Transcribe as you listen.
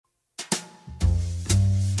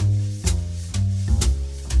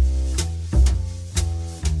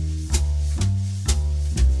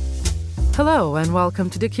Hello and welcome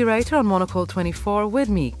to The Curator on Monocle 24 with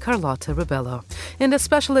me, Carlotta Rebello. In this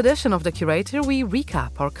special edition of The Curator, we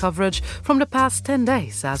recap our coverage from the past 10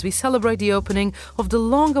 days as we celebrate the opening of the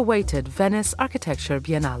long-awaited Venice Architecture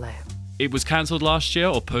Biennale. It was cancelled last year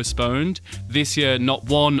or postponed. This year, not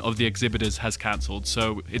one of the exhibitors has cancelled.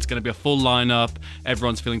 So it's going to be a full lineup.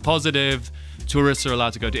 Everyone's feeling positive. Tourists are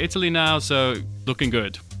allowed to go to Italy now, so looking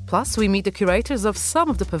good. Plus, we meet the curators of some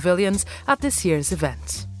of the pavilions at this year's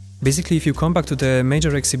event. Basically, if you come back to the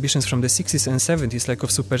major exhibitions from the 60s and 70s, like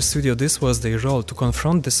of Super Studio, this was their role to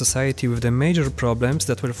confront the society with the major problems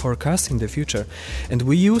that were forecast in the future. And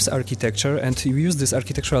we use architecture and we use this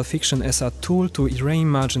architectural fiction as a tool to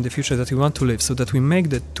reimagine the future that we want to live, so that we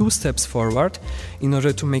make the 2 steps forward in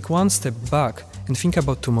order to make 1 step back and think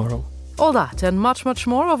about tomorrow. All that and much, much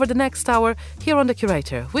more over the next hour here on The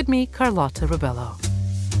Curator with me, Carlotta Rebello.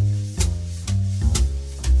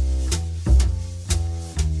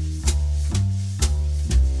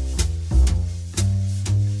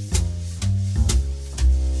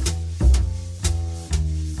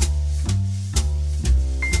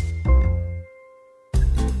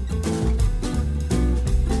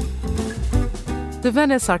 The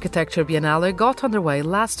Venice Architecture Biennale got underway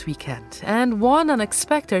last weekend, and one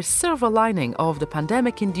unexpected silver lining of the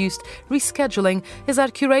pandemic-induced rescheduling is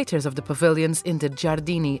that curators of the pavilions in the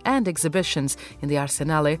Giardini and exhibitions in the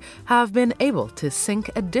Arsenale have been able to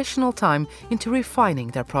sink additional time into refining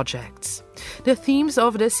their projects. The themes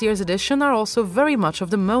of this year's edition are also very much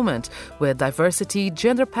of the moment, with diversity,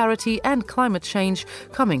 gender parity and climate change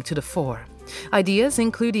coming to the fore. Ideas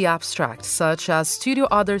include the abstract, such as Studio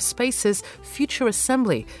Other Spaces' Future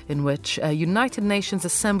Assembly, in which a United Nations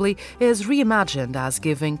Assembly is reimagined as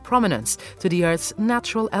giving prominence to the Earth's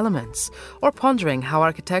natural elements, or pondering how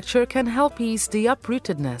architecture can help ease the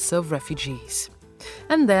uprootedness of refugees.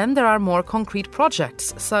 And then there are more concrete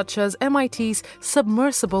projects, such as MIT's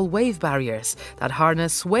submersible wave barriers that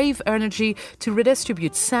harness wave energy to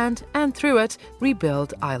redistribute sand and, through it,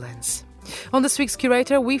 rebuild islands. On this week's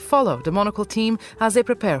Curator, we follow the Monocle team as they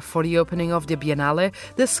prepare for the opening of the Biennale,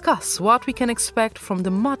 discuss what we can expect from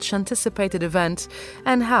the much-anticipated event,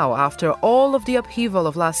 and how, after all of the upheaval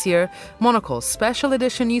of last year, Monocle's special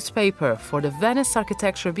edition newspaper for the Venice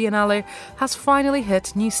Architecture Biennale has finally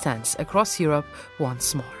hit newsstands across Europe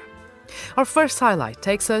once more. Our first highlight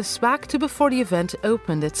takes us back to before the event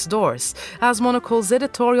opened its doors, as Monocle's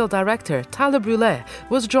editorial director Tyler Brûlé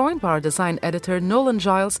was joined by our design editor Nolan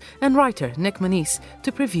Giles and writer Nick Manise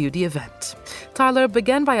to preview the event. Tyler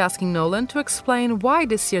began by asking Nolan to explain why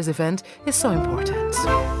this year's event is so important.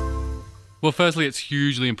 Well, firstly, it's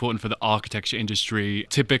hugely important for the architecture industry.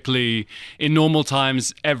 Typically, in normal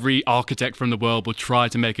times, every architect from the world will try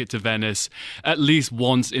to make it to Venice at least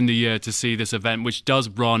once in the year to see this event, which does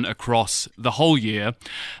run across the whole year.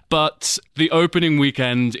 But the opening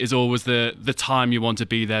weekend is always the time you want to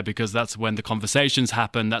be there, because that's when the conversations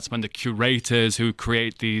happen. That's when the curators who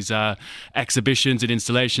create these exhibitions and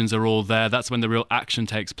installations are all there. That's when the real action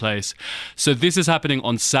takes place. So this is happening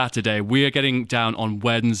on Saturday. We are getting down on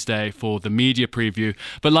Wednesday for the media preview.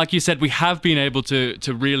 But like you said, we have been able to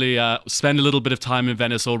really spend a little bit of time in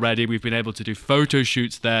Venice already. We've been able to do photo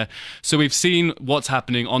shoots there. So we've seen what's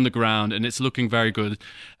happening on the ground and it's looking very good.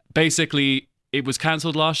 Basically, it was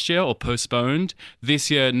cancelled last year or postponed. This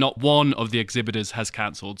year, not one of the exhibitors has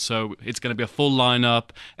cancelled. So it's going to be a full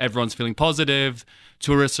lineup. Everyone's feeling positive.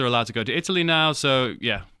 Tourists are allowed to go to Italy now. So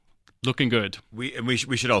yeah, looking good. We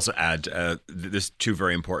should also add, there's 2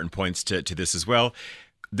 very important points to this as well.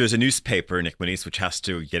 There's a newspaper, Nick Manise, which has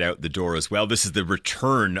to get out the door as well. This is the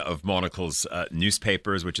return of Monocle's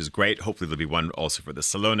newspapers, which is great. Hopefully there'll be one also for the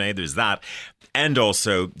Salone. There's that. And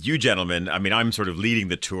also, you gentlemen, I mean, I'm sort of leading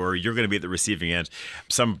the tour. You're going to be at the receiving end.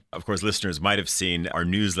 Some, of course, listeners might have seen our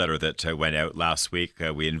newsletter that went out last week.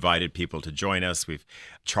 We invited people to join us. We've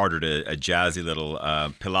chartered a jazzy little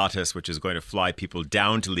Pilatus, which is going to fly people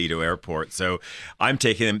down to Lido Airport. So I'm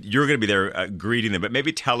taking them. You're going to be there greeting them. But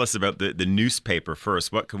maybe tell us about the newspaper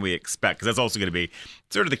first. What can we expect? Because that's also going to be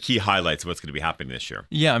sort of the key highlights of what's going to be happening this year.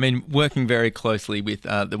 Yeah, I mean, working very closely with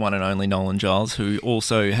the one and only Nolan Giles, who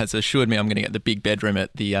also has assured me I'm going to get the big bedroom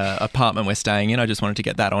at the apartment we're staying in. I just wanted to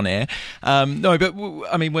get that on air. No, but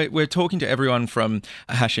I mean, we're talking to everyone from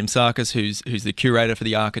Hashim Sarkis, who's the curator for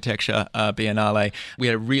the Architecture Biennale. We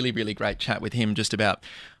had a really, really great chat with him just about,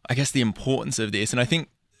 I guess, the importance of this. And I think,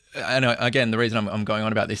 and again, the reason I'm going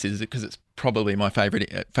on about this is because it's probably my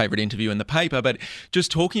favourite interview in the paper, but just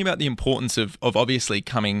talking about the importance of obviously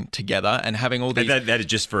coming together and having all these... That is,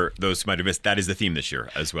 just for those who might have missed, that is the theme this year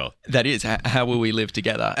as well. That is, how will we live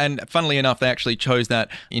together? And funnily enough, they actually chose that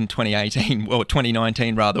in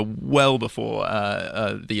 2019 rather, well before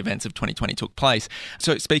the events of 2020 took place.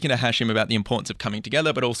 So speaking to Hashim about the importance of coming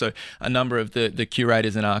together, but also a number of the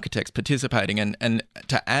curators and architects participating, and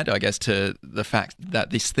to add, I guess, to the fact that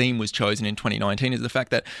this theme was chosen in 2019 is the fact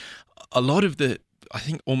that a lot of I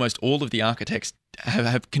think almost all of the architects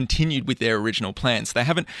have continued with their original plans. They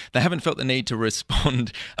haven't felt the need to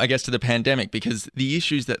respond, I guess, to the pandemic, because the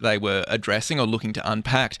issues that they were addressing or looking to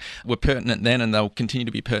unpack were pertinent then, and they'll continue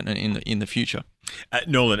to be pertinent in the future.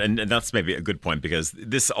 Nolan, and that's maybe a good point, because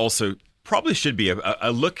this also probably should be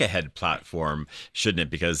a look-ahead platform, shouldn't it?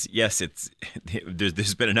 Because, yes,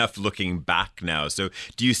 there's been enough looking back now. So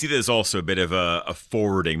do you see this also a bit of a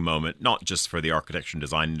forwarding moment, not just for the architecture and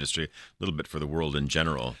design industry, a little bit for the world in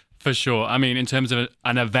general? For sure. I mean, in terms of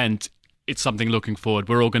an event, it's something looking forward.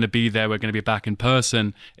 We're all going to be there. We're going to be back in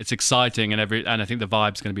person. It's exciting, and I think the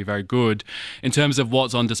vibe's going to be very good. In terms of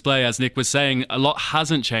what's on display, as Nick was saying, a lot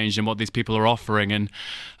hasn't changed in what these people are offering. And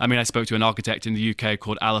I mean, I spoke to an architect in the UK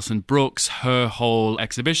called Alison Brooks. Her whole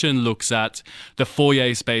exhibition looks at the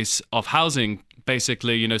foyer space of housing.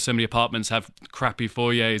 Basically, so many apartments have crappy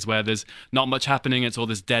foyers where there's not much happening. It's all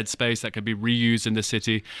this dead space that could be reused in the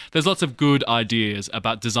city. There's lots of good ideas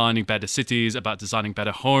about designing better cities, about designing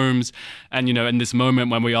better homes. And, in this moment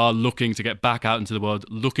when we are looking to get back out into the world,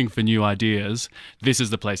 looking for new ideas, this is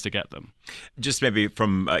the place to get them. Just maybe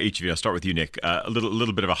from each of you, I'll start with you, Nick, a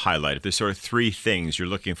little bit of a highlight. If there's sort of three things you're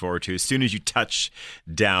looking forward to as soon as you touch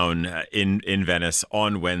down in Venice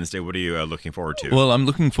on Wednesday, what are you looking forward to? Well, I'm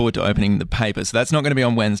looking forward to opening the paper. So that's not going to be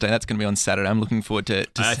on Wednesday. That's going to be on Saturday. I'm looking forward to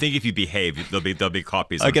I think if you behave, there'll be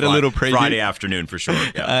copies. I get a little preview. Friday afternoon for sure.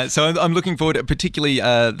 Yeah. So I'm looking forward to particularly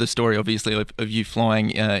the story, obviously, of you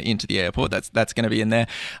flying into the airport. That's going to be in there.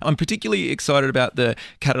 I'm particularly excited about the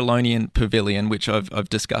Catalonian Pavilion, which I've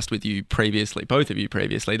discussed with you previously, both of you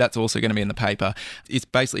previously. That's also going to be in the paper. It's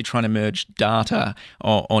basically trying to merge data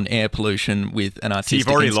on air pollution with an artistic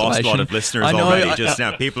You've already lost a lot of listeners already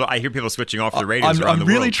now. I hear people switching off the radios around the world.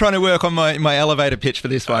 I'm really trying to work on my elevator pitch for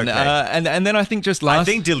this one. Okay. And then I think I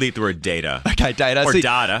think delete the word data. Okay, data. Or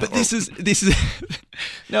data. But this is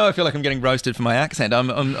no, I feel like I'm getting roasted for my accent.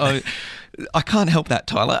 I can't help that,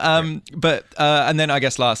 Tyler. But and then I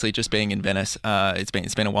guess lastly, just being in Venice, it's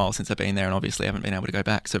been a while since I've been there, and obviously haven't been able to go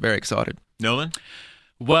back. So very excited. Nolan?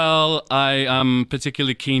 Well, I am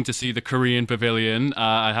particularly keen to see the Korean Pavilion.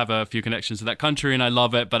 I have a few connections to that country and I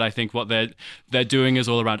love it, but I think what they're doing is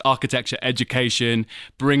all around architecture, education,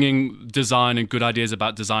 bringing design and good ideas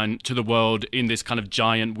about design to the world in this kind of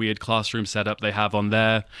giant, weird classroom setup they have on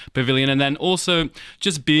their pavilion. And then also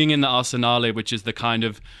just being in the Arsenale, which is the kind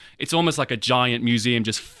of, it's almost like a giant museum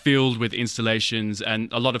just filled with installations,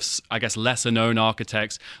 and a lot of, I guess, lesser known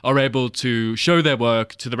architects are able to show their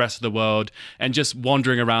work to the rest of the world. And just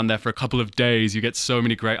wandering around there for a couple of days, you get so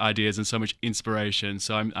many great ideas and so much inspiration.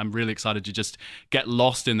 So I'm really excited to just get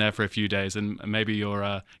lost in there for a few days, and maybe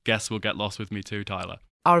your guests will get lost with me too, Tyler.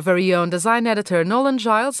 Our very own design editor Nolan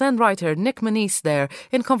Giles and writer Nick Monisse there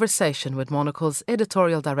in conversation with Monocle's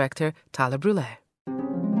editorial director Tyler Brûlé.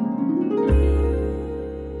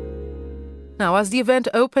 Now, as the event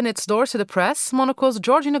opened its doors to the press, Monocle's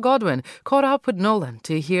Georgina Godwin caught up with Nolan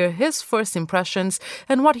to hear his first impressions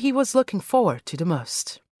and what he was looking forward to the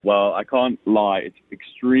most. Well, I can't lie. It's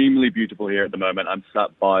extremely beautiful here at the moment. I'm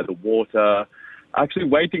sat by the water, actually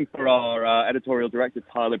waiting for our editorial director,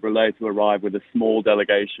 Tyler Brûlé, to arrive with a small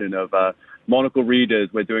delegation of Monocle readers.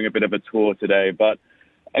 We're doing a bit of a tour today, but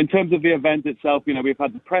in terms of the event itself, we've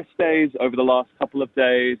had the press days over the last couple of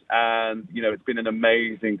days, and, it's been an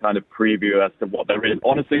amazing kind of preview as to what there is.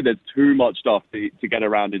 Honestly, there's too much stuff to get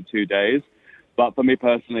around in 2 days. But for me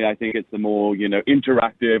personally, I think it's the more,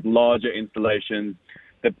 interactive, larger installations,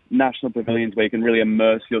 the national pavilions where you can really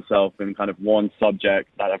immerse yourself in kind of one subject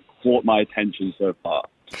that have caught my attention so far.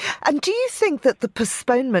 And do you think that the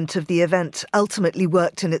postponement of the event ultimately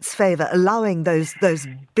worked in its favour, allowing those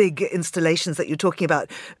big installations that you're talking about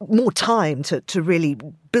more time to really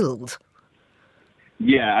build?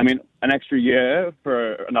 Yeah, I mean, an extra year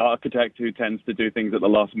for an architect who tends to do things at the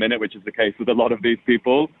last minute, which is the case with a lot of these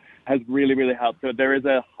people, has really, really helped. So there is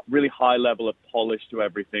a really high level of polish to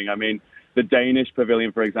everything. I mean, the Danish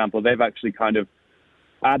pavilion, for example, they've actually kind of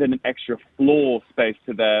added an extra floor space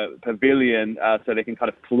to their pavilion so they can kind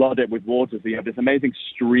of flood it with water. So you have this amazing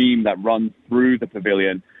stream that runs through the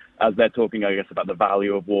pavilion as they're talking, I guess, about the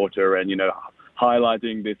value of water and,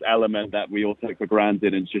 highlighting this element that we all take for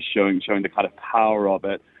granted and just showing the kind of power of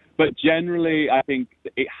it. But generally, I think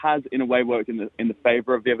it has, in a way, worked in the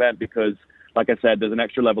favor of the event because, like I said, there's an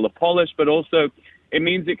extra level of polish, but also it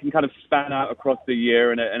means it can kind of span out across the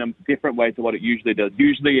year in a different way to what it usually does.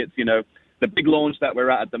 Usually it's, the big launch that we're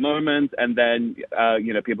at the moment, and then,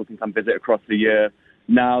 people can come visit across the year.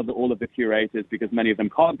 Now that all of the curators, because many of them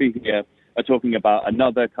can't be here, are talking about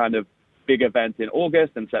another kind of big event in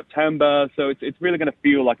August and September. So it's really going to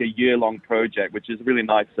feel like a year-long project, which is a really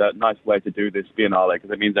nice way to do this Biennale, because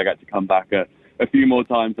it means I get to come back a few more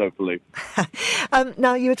times, hopefully.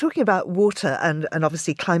 Now, you were talking about water, and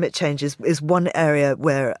obviously climate change is one area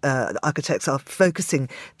where architects are focusing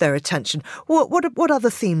their attention. What other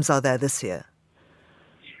themes are there this year?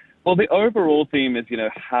 Well, the overall theme is,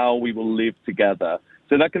 how we will live together.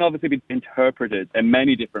 So that can obviously be interpreted in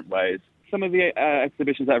many different ways. Some of the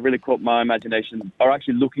exhibitions that have really caught my imagination are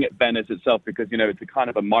actually looking at Venice itself because, it's a kind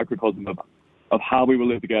of a microcosm of how we will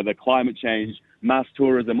live together, climate change, mass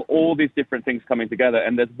tourism, all these different things coming together.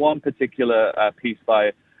 And there's one particular piece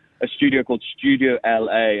by a studio called Studio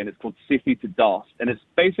LA, and it's called City to Dust. And it's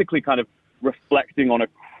basically kind of reflecting on a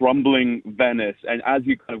crumbling Venice. And as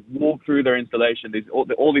you kind of walk through their installation,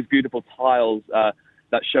 all these beautiful tiles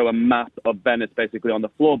that show a map of Venice basically on the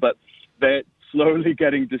floor, but they're slowly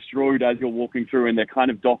getting destroyed as you're walking through, and they're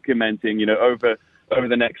kind of documenting, over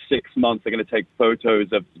the next 6 months, they're going to take photos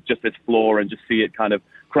of just this floor and just see it kind of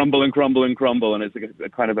crumble and crumble and crumble, and it's a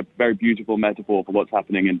kind of a very beautiful metaphor for what's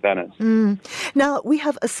happening in Venice. Now, we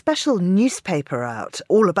have a special newspaper out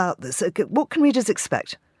all about this. What can readers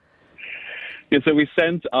expect? Yeah, so we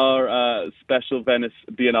sent our special Venice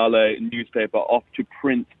Biennale newspaper off to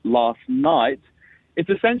print last night. It's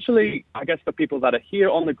essentially, I guess, for people that are here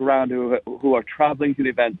on the ground who are traveling to the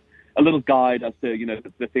event, a little guide as to,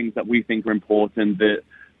 the things that we think are important,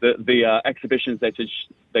 the exhibitions they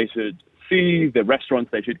should see, the restaurants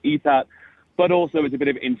they should eat at, but also it's a bit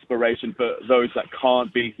of inspiration for those that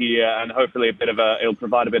can't be here, and hopefully it'll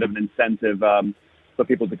provide a bit of an incentive for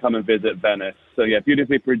people to come and visit Venice. So yeah,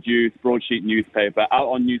 beautifully produced broadsheet newspaper out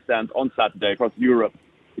on newsstands on Saturday across Europe,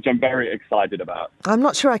 which I'm very excited about. I'm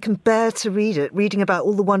not sure I can bear to read it, reading about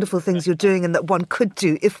all the wonderful things you're doing and that one could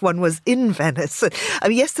do if one was in Venice.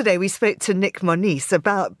 Yesterday we spoke to Nick Moniz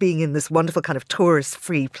about being in this wonderful kind of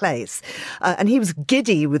tourist-free place, and he was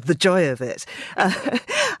giddy with the joy of it.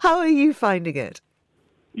 How are you finding it?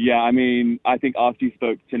 Yeah, I think after you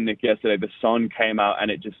spoke to Nick yesterday, the sun came out and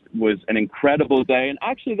it just was an incredible day. And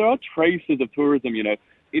actually there are traces of tourism,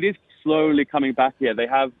 It is slowly coming back here.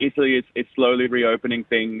 Italy is slowly reopening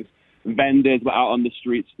things. Vendors were out on the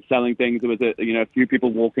streets selling things. There was a few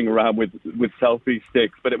people walking around with selfie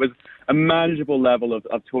sticks, but it was a manageable level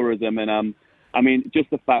of tourism. And just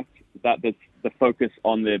the fact that there's the focus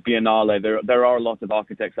on the Biennale, there are a lot of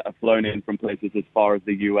architects that have flown in from places as far as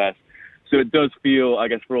the US. So it does feel, I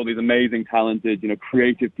guess, for all these amazing, talented,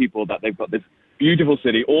 creative people that they've got this beautiful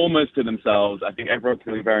city almost to themselves. I think everyone's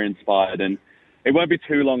feeling very inspired, and it won't be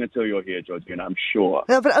too long until you're here, Georgina, I'm sure.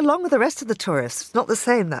 No, but along with the rest of the tourists, it's not the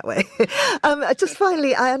same that way. Just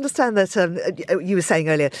finally, I understand that you were saying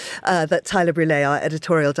earlier that Tyler Brûlé, our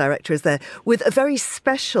editorial director, is there with a very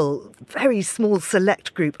special, very small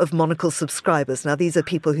select group of Monocle subscribers. Now, these are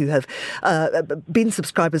people who have been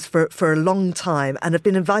subscribers for a long time and have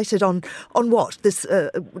been invited on what?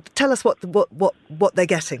 Tell us what they're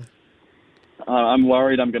getting. I'm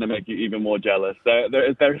worried I'm going to make you even more jealous.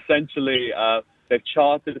 They're essentially, they've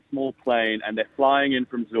chartered a small plane and they're flying in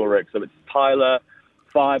from Zurich. So it's Tyler,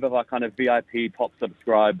 5 of our kind of VIP top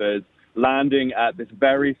subscribers, landing at this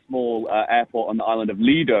very small airport on the island of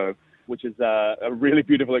Lido, which is a really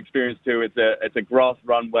beautiful experience too. It's a grass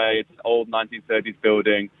runway. It's an old 1930s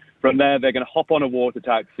building. From there, they're going to hop on a water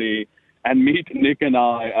taxi and meet Nick and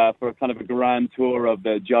I for kind of a grand tour of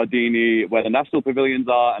the Giardini, where the National Pavilions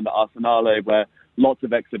are, and the Arsenale, where lots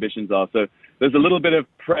of exhibitions are. So there's a little bit of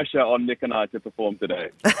pressure on Nick and I to perform today.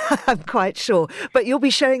 I'm quite sure. But you'll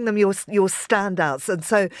be showing them your standouts. And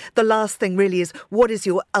so the last thing really is, what is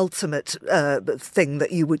your ultimate thing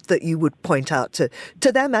that you would point out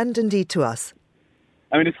to them and indeed to us?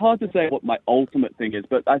 It's hard to say what my ultimate thing is,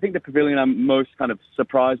 but I think the pavilion I'm most kind of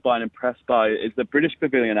surprised by and impressed by is the British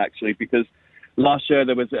Pavilion, actually, because last year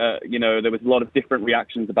there was a lot of different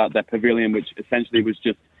reactions about their pavilion, which essentially was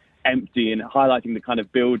just empty and highlighting the kind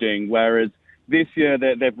of building, whereas this year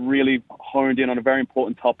they've really honed in on a very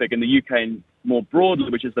important topic in the UK and more broadly,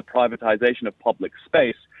 which is the privatization of public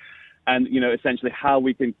space. And, essentially how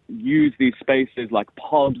we can use these spaces like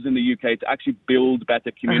pubs in the UK to actually build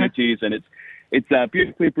better communities. And It's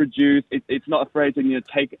beautifully produced. It's not afraid to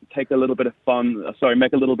take a little bit of fun.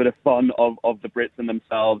 Make a little bit of fun of the Brits and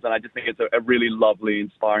themselves. And I just think it's a really lovely,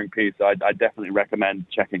 inspiring piece. So I definitely recommend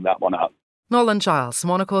checking that one out. Nolan Giles,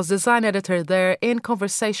 Monocle's design editor, there in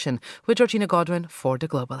conversation with Georgina Godwin for The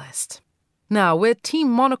Globalist. Now, with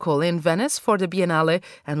Team Monocle in Venice for the Biennale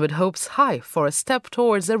and with hopes high for a step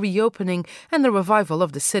towards a reopening and the revival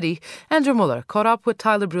of the city, Andrew Muller caught up with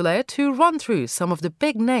Tyler Brûlé to run through some of the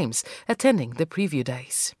big names attending the preview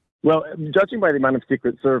days. Well, judging by the amount of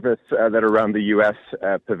Secret Service that are around the U.S.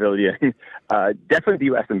 pavilion, definitely the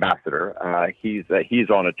U.S. ambassador. He's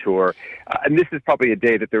on a tour. And this is probably a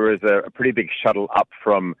day that there was a pretty big shuttle up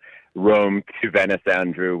from Rome to Venice,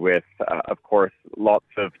 Andrew, with, of course, lots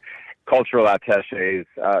of cultural attachés,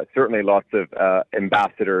 certainly lots of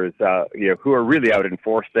ambassadors, who are really out in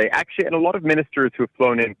force today. Actually, and a lot of ministers who have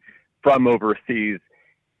flown in from overseas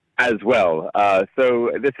as well.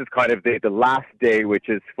 So this is kind of the last day, which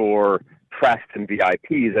is for press and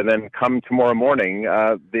VIPs, and then come tomorrow morning,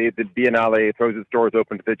 the Biennale throws its doors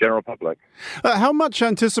open to the general public. How much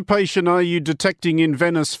anticipation are you detecting in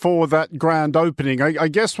Venice for that grand opening? I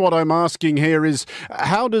guess what I'm asking here is,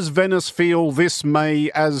 how does Venice feel this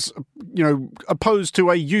May as, opposed to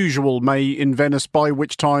a usual May in Venice, by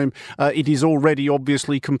which time it is already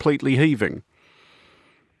obviously completely heaving?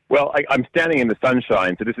 Well, I'm standing in the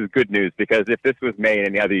sunshine, so this is good news, because if this was May in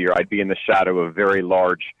any other year, I'd be in the shadow of a very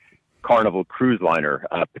large Carnival cruise liner,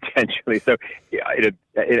 potentially. So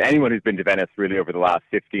anyone who's been to Venice really over the last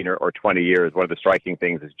 15 or 20 years, one of the striking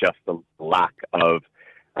things is just the lack of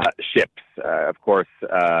ships. Of course,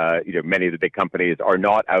 many of the big companies are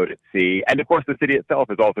not out at sea. And of course, the city itself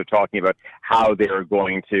is also talking about how they are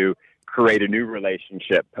going to create a new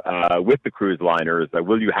relationship with the cruise liners.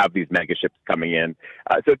 Will you have these mega ships coming in?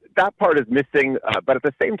 So that part is missing. But at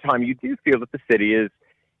the same time, you do feel that the city is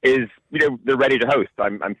they're ready to host.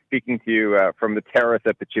 I'm speaking to you from the terrace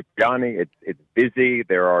at the Cipriani. It's busy.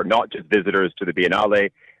 There are not just visitors to the Biennale.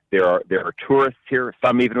 There are tourists here,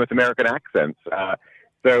 some even with American accents.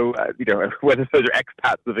 So whether those are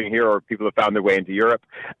expats living here or people who have found their way into Europe,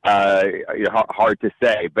 hard to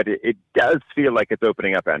say. But it does feel like it's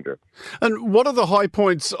opening up, Andrew. And what are the high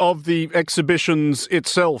points of the exhibitions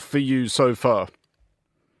itself for you so far?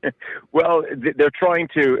 Well, they're trying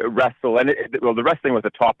to wrestle, and the wrestling with the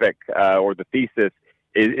topic or the thesis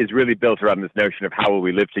is really built around this notion of how will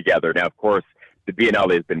we live together. Now, of course, the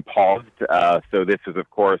Biennale has been paused, so this is, of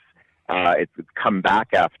course, it's come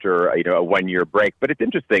back after a 1-year break. But it's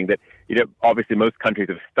interesting that obviously most countries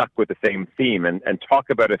have stuck with the same theme and talk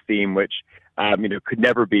about a theme which could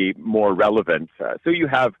never be more relevant. So you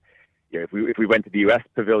have. If we went to the U.S.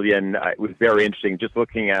 pavilion, it was very interesting. Just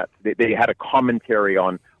looking at, they had a commentary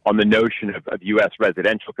on the notion of U.S.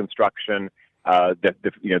 residential construction,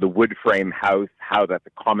 the wood frame house, how that's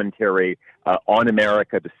a commentary on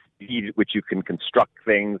America, the speed at which you can construct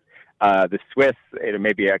things. The Swiss,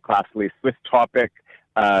 maybe a classically Swiss topic,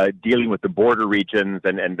 dealing with the border regions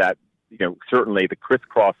and that certainly the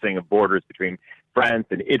crisscrossing of borders between France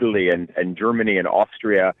and Italy and Germany and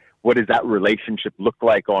Austria. What does that relationship look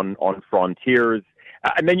like on frontiers?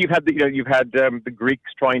 And then you've had the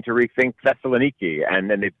Greeks trying to rethink Thessaloniki,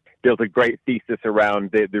 and then they've built a great thesis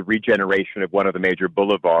around the regeneration of one of the major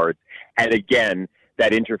boulevards. And again,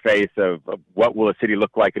 that interface of what will a city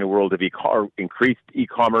look like in a world of increased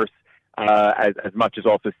e-commerce, as much as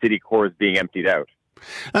also city cores being emptied out.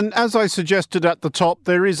 And as I suggested at the top,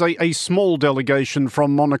 there is a small delegation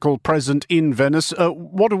from Monocle present in Venice.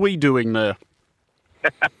 What are we doing there?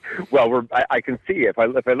 Well, I can see if I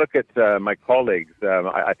look at my colleagues,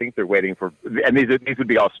 I think they're waiting for, and these would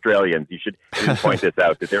be Australians. You should point this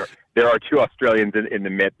out that there are 2 Australians in the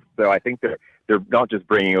midst. So I think they're not just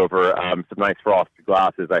bringing over some nice frosted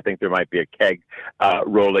glasses. I think there might be a keg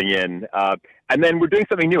rolling in, and then we're doing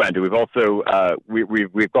something new, Andrew. We've also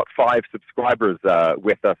we've got 5 subscribers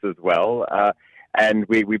with us as well. And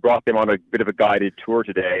we brought them on a bit of a guided tour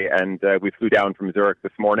today, and we flew down from Zurich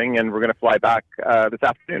this morning, and we're going to fly back this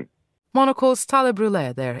afternoon. Monocle's Tyler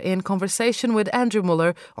Brûlé there in conversation with Andrew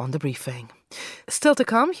Muller on The Briefing. Still to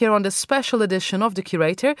come, here on the special edition of The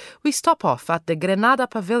Curator, we stop off at the Grenada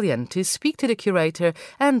Pavilion to speak to the curator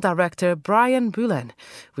and director Brian Bulen.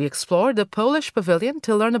 We explore the Polish pavilion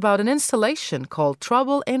to learn about an installation called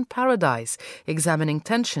Trouble in Paradise, examining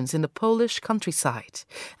tensions in the Polish countryside.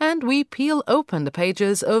 And we peel open the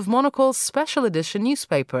pages of Monocle's special edition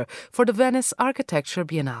newspaper for the Venice Architecture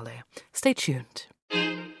Biennale. Stay tuned.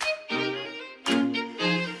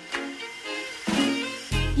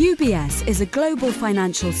 UBS is a global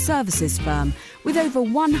financial services firm with over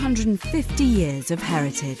 150 years of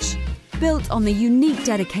heritage. Built on the unique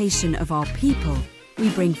dedication of our people,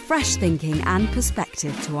 we bring fresh thinking and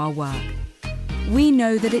perspective to our work. We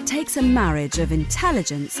know that it takes a marriage of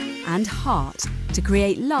intelligence and heart to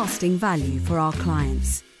create lasting value for our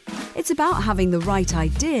clients. It's about having the right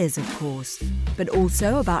ideas, of course, but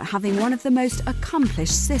also about having one of the most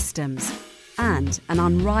accomplished systems and an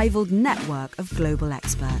unrivaled network of global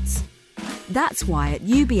experts. That's why at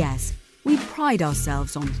UBS, we pride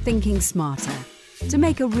ourselves on thinking smarter to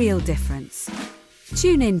make a real difference.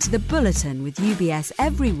 Tune in to the Bulletin with UBS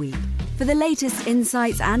every week for the latest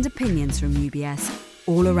insights and opinions from UBS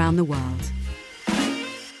all around the world.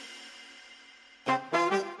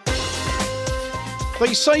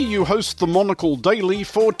 They say you host the Monocle Daily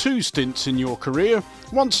for 2 stints in your career,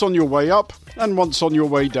 once on your way up and once on your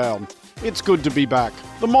way down. It's good to be back.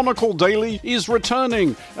 The Monocle Daily is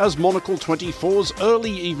returning as Monocle 24's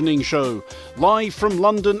early evening show. Live from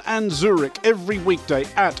London and Zurich every weekday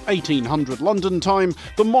at 1800 London time,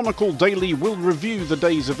 the Monocle Daily will review the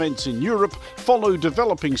day's events in Europe, follow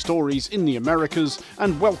developing stories in the Americas,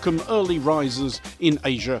 and welcome early risers in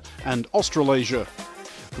Asia and Australasia.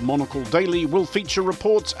 The Monocle Daily will feature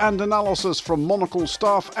reports and analysis from Monocle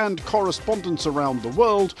staff and correspondents around the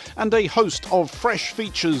world, and a host of fresh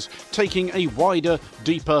features taking a wider,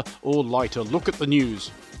 deeper or lighter look at the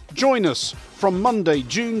news. Join us from Monday,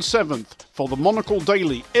 June 7th for the Monocle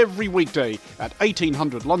Daily every weekday at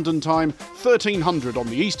 1800 London time, 1300 on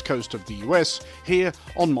the east coast of the US, here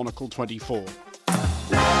on Monocle 24.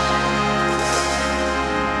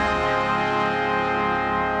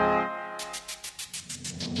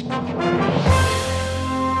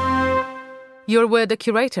 You're with The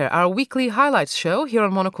Curator, our weekly highlights show here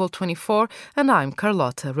on Monocle 24, and I'm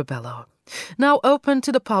Carlotta Rebello. Now open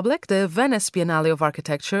to the public, the Venice Biennale of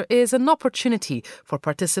Architecture is an opportunity for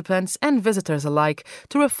participants and visitors alike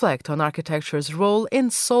to reflect on architecture's role in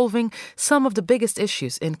solving some of the biggest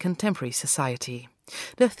issues in contemporary society.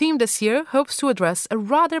 The theme this year hopes to address a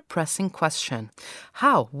rather pressing question: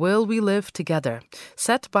 how will we live together?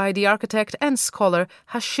 Set by the architect and scholar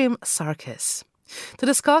Hashim Sarkis. To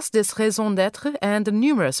discuss this raison d'être and the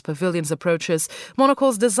numerous pavilions approaches,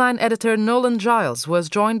 Monocle's design editor Nolan Giles was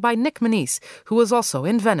joined by Nick Manise, who was also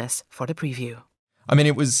in Venice for the preview. I mean,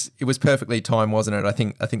 it was perfectly timed, wasn't it? I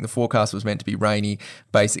think the forecast was meant to be rainy,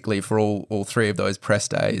 basically, for all 3 of those press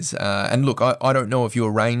days. And look, I don't know if you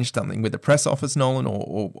arranged something with the press office, Nolan,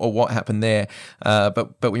 or what happened there.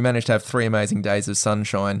 But we managed to have 3 amazing days of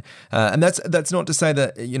sunshine. And that's not to say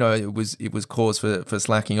that it was cause for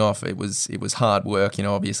slacking off. It was hard work.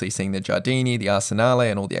 Obviously seeing the Giardini, the Arsenale,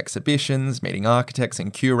 and all the exhibitions, meeting architects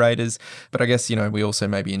and curators. But I guess we also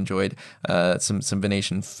maybe enjoyed some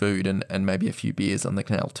Venetian food and maybe a few beers on the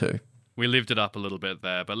canal too. We lived it up a little bit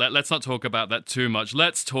there, but let's not talk about that too much.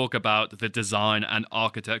 Let's talk about the design and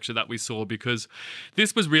architecture that we saw, because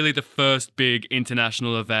this was really the first big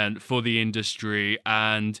international event for the industry,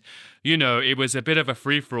 and it was a bit of a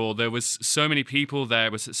free-for-all. There was so many people there.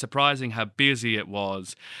 It was surprising how busy it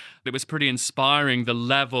was. It was pretty inspiring, the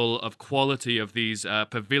level of quality of these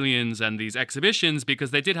pavilions and these exhibitions,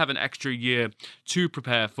 because they did have an extra year to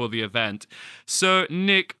prepare for the event. So,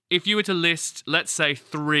 Nick, if you were to list, let's say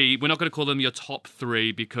 3, we're not going to call them your top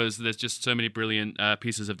 3 because there's just so many brilliant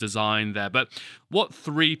pieces of design there, but what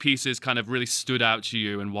 3 pieces kind of really stood out to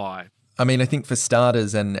you and why? I mean, I think for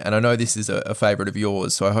starters, and I know this is a favourite of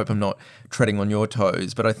yours, so I hope I'm not treading on your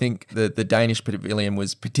toes, but I think the Danish pavilion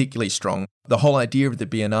was particularly strong. The whole idea of the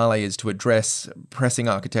Biennale is to address pressing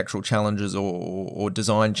architectural challenges or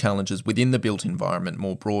design challenges within the built environment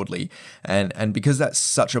more broadly. And because that's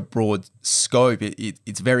such a broad scope,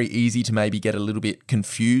 it's very easy to maybe get a little bit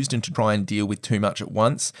confused and to try and deal with too much at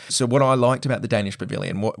once. So what I liked about the Danish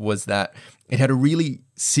pavilion was that it had a really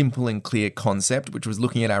simple and clear concept, which was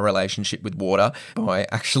looking at our relationship with water by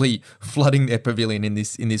actually flooding their pavilion in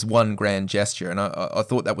this one grand gesture. And I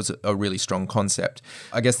thought that was a really strong concept.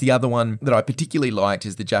 I guess the other one that I particularly liked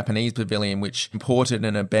is the Japanese pavilion, which imported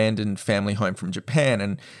an abandoned family home from Japan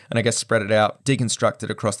and I guess spread it out, deconstructed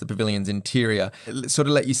across the pavilion's interior. It sort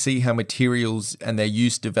of let you see how materials and their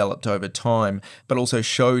use developed over time, but also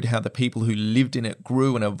showed how the people who lived in it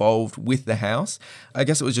grew and evolved with the house. I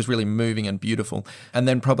guess it was just really moving and beautiful. And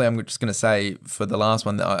then probably I'm just going to say for the last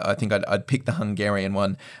one, I think I'd pick the Hungarian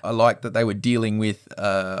one. I liked that they were dealing with,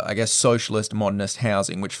 I guess, socialist modernist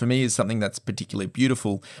housing, which for me is something that's particularly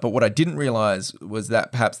beautiful. But what I didn't realise was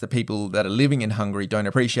that perhaps the people that are living in Hungary don't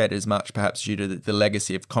appreciate it as much, perhaps due to the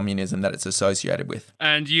legacy of communism that it's associated with.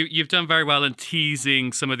 And you've done very well in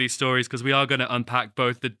teasing some of these stories, because we are going to unpack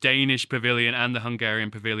both the Danish pavilion and the Hungarian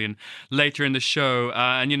pavilion later in the show.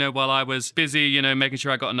 And while I was busy, making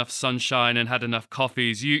sure I got enough sunshine and had enough coffee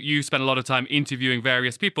coffees, you spent a lot of time interviewing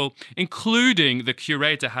various people, including the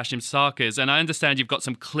curator Hashim Sarkis. And I understand you've got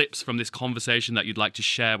some clips from this conversation that you'd like to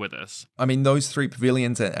share with us. I mean, those three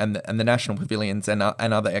pavilions and the national pavilions and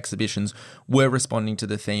other exhibitions were responding to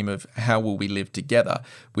the theme of how will we live together,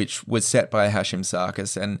 which was set by Hashim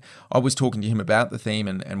Sarkis. And I was talking to him about the theme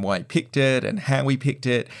and why he picked it and how he picked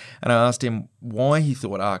it. And I asked him why he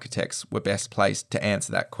thought architects were best placed to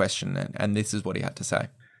answer that question. And this is what he had to say.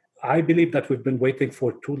 I believe that we've been waiting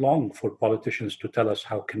for too long for politicians to tell us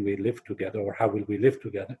how can we live together or how will we live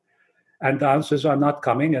together. And the answers are not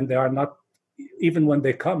coming, and they are not, even when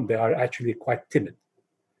they come, they are actually quite timid.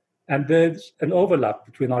 And there's an overlap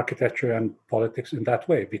between architecture and politics in that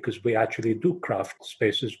way, because we actually do craft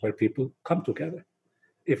spaces where people come together.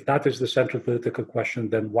 If that is the central political question,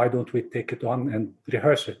 then why don't we take it on and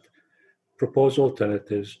rehearse it, propose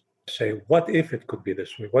alternatives, say, what if it could be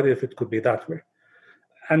this way? What if it could be that way?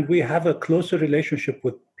 And we have a closer relationship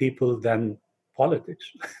with people than politics.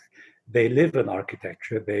 They live in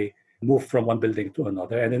architecture. They move from one building to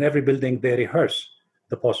another. And in every building, they rehearse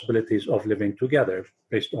the possibilities of living together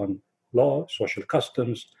based on law, social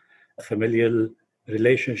customs, familial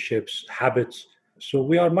relationships, habits. So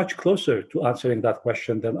we are much closer to answering that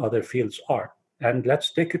question than other fields are. And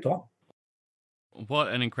let's take it on. What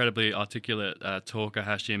an incredibly articulate talker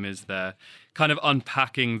Hashim is there, kind of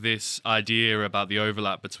unpacking this idea about the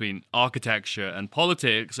overlap between architecture and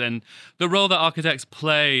politics and the role that architects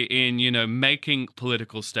play in, making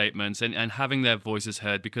political statements and having their voices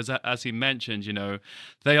heard. Because as he mentioned,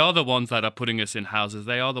 they are the ones that are putting us in houses.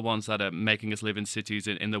 They are the ones that are making us live in cities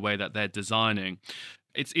in the way that they're designing.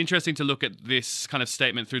 It's interesting to look at this kind of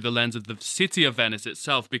statement through the lens of the city of Venice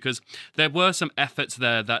itself, because there were some efforts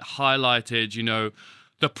there that highlighted,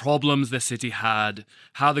 the problems the city had,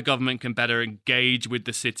 how the government can better engage with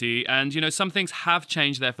the city. And, some things have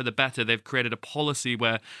changed there for the better. They've created a policy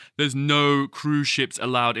where there's no cruise ships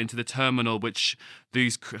allowed into the terminal, which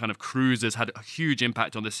these kind of cruisers had a huge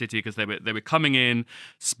impact on the city because they were coming in,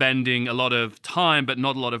 spending a lot of time, but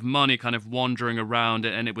not a lot of money, kind of wandering around,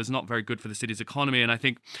 and it was not very good for the city's economy. And I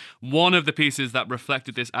think one of the pieces that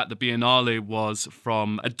reflected this at the Biennale was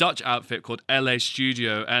from a Dutch outfit called LA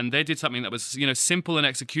Studio, and they did something that was, simple in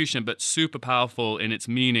execution, but super powerful in its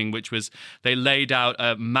meaning, which was they laid out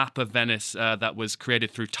a map of Venice that was created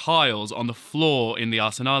through tiles on the floor in the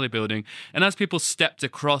Arsenale building. And as people stepped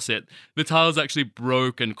across it, the tiles actually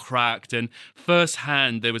broke and cracked, and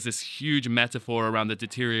firsthand there was this huge metaphor around the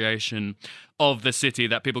deterioration of the city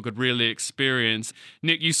that people could really experience.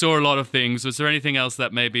 Nick, you saw a lot of things. Was there anything else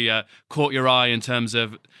that maybe caught your eye in terms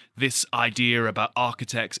of this idea about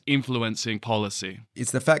architects influencing policy?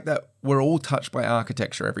 It's the fact that we're all touched by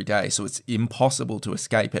architecture every day, so it's impossible to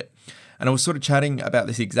escape it. And I was sort of chatting about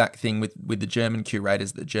this exact thing with the German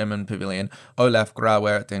curators, the German pavilion, Olaf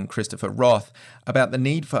Grauert and Christopher Roth, about the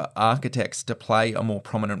need for architects to play a more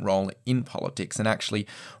prominent role in politics, and actually,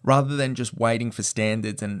 rather than just waiting for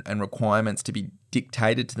standards and requirements to be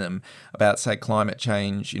dictated to them about, say, climate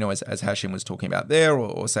change, as Hashim was talking about there,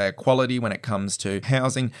 or say equality when it comes to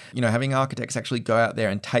housing, having architects actually go out there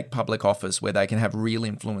and take public office where they can have real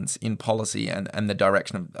influence in policy and the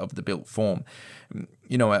direction of the built form.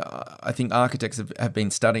 I think architects have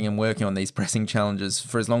been studying and working on these pressing challenges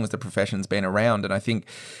for as long as the profession's been around. And I think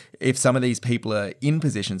if some of these people are in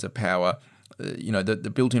positions of power,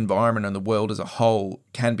 the built environment and the world as a whole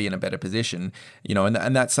can be in a better position,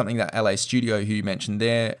 and that's something that LA Studio, who you mentioned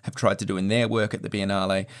there, have tried to do in their work at the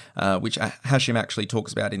Biennale, which Hashim actually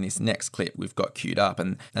talks about in this next clip we've got queued up,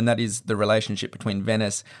 and that is the relationship between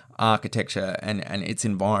Venice, architecture, and its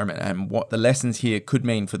environment, and what the lessons here could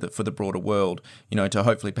mean for the broader world, to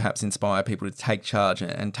hopefully perhaps inspire people to take charge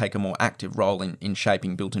and take a more active role in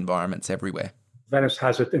shaping built environments everywhere. Venice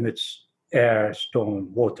has it in its air, stone,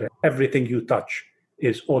 water. Everything you touch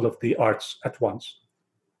is all of the arts at once.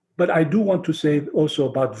 But I do want to say also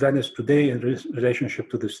about Venice today in relationship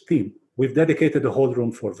to this theme. We've dedicated a whole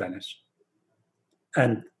room for Venice.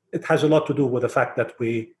 And it has a lot to do with the fact that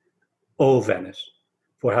we owe Venice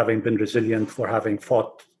for having been resilient, for having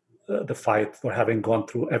fought the fight, for having gone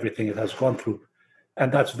through everything it has gone through.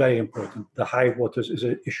 And that's very important. The high waters is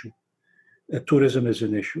an issue. Tourism is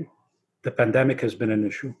an issue. The pandemic has been an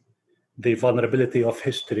issue. The vulnerability of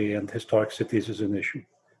history and historic cities is an issue.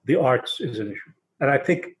 The arts is an issue. And I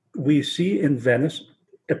think we see in Venice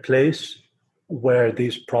a place where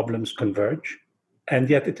these problems converge. And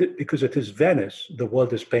yet, because it is Venice, the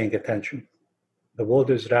world is paying attention. The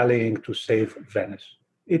world is rallying to save Venice.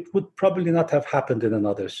 It would probably not have happened in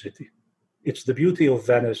another city. It's the beauty of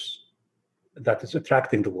Venice that is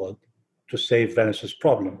attracting the world to save Venice's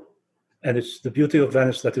problem. And it's the beauty of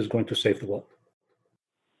Venice that is going to save the world.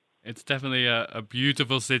 It's definitely a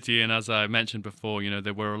beautiful city, and as I mentioned before,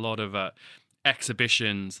 there were a lot of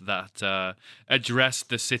exhibitions that addressed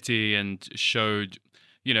the city and showed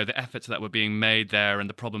the efforts that were being made there and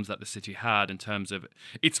the problems that the city had in terms of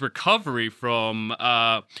its recovery from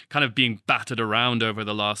kind of being battered around over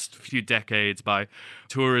the last few decades by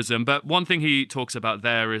tourism. But one thing he talks about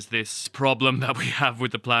there is this problem that we have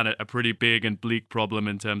with the planet, a pretty big and bleak problem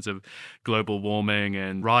in terms of global warming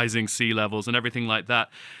and rising sea levels and everything like that.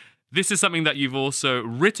 This is something that you've also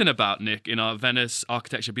written about, Nick, in our Venice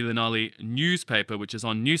Architecture Biennale newspaper, which is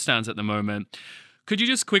on newsstands at the moment. Could you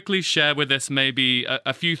just quickly share with us maybe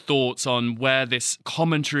a few thoughts on where this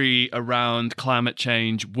commentary around climate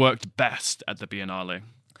change worked best at the Biennale?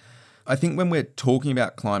 I think when we're talking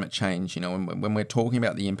about climate change, when we're talking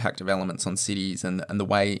about the impact of elements on cities and the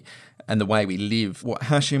way we live, what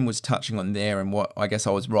Hashim was touching on there and what I guess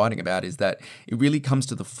I was writing about is that it really comes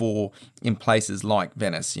to the fore in places like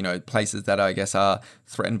Venice, places that I guess are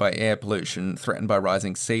threatened by air pollution, threatened by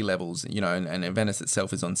rising sea levels, and Venice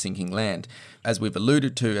itself is on sinking land. As we've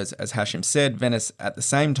alluded to, as Hashim said, Venice at the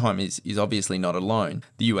same time is obviously not alone.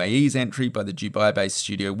 The UAE's entry by the Dubai-based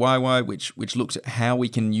studio YY, which looks at how we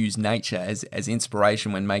can use nature as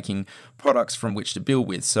inspiration when making products from which to build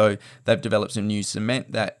with. So they've developed some new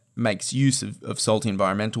cement that makes use of salty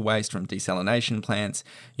environmental waste from desalination plants,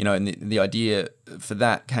 and the idea for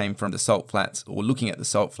that came from the salt flats, or looking at the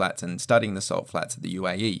salt flats and studying the salt flats of the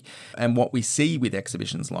UAE. And what we see with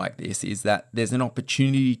exhibitions like this is that there's an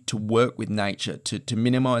opportunity to work with nature to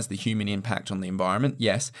minimise the human impact on the environment,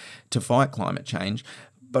 yes, to fight climate change,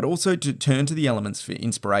 but also to turn to the elements for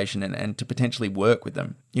inspiration and to potentially work with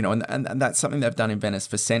them. And that's something they've done in Venice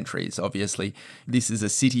for centuries, obviously. This is a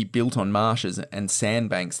city built on marshes and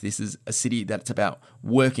sandbanks. This is a city that's about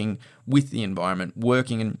working with the environment,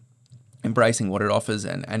 working and embracing what it offers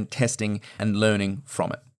and testing and learning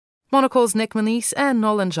from it. Monocle's Nick Monisse and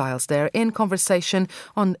Nolan Giles there in conversation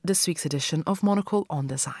on this week's edition of Monocle on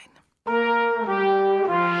Design.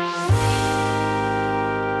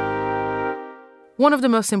 One of the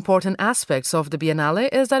most important aspects of the Biennale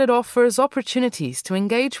is that it offers opportunities to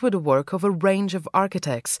engage with the work of a range of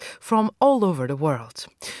architects from all over the world.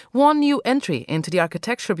 One new entry into the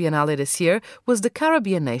Architecture Biennale this year was the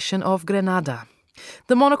Caribbean nation of Grenada.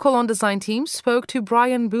 The Monocle on Design team spoke to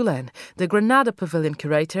Brian Boulen, the Grenada Pavilion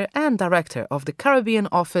curator and director of the Caribbean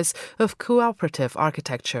Office of Cooperative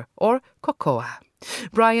Architecture, or COCOA.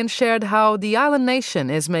 Brian shared how the island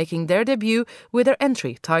nation is making their debut with their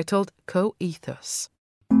entry titled Co-Ethos.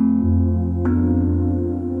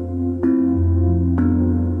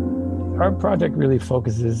 Our project really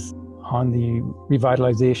focuses on the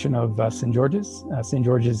revitalization of St. George's. St.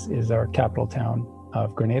 George's is our capital town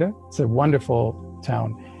of Grenada. It's a wonderful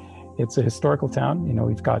town. It's a historical town.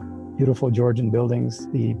 We've got beautiful Georgian buildings.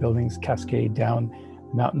 The buildings cascade down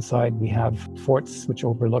the mountainside. We have forts which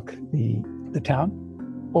overlook the town.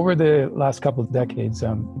 Over the last couple of decades,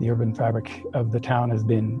 the urban fabric of the town has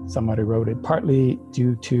been somewhat eroded, partly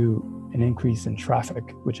due to an increase in traffic,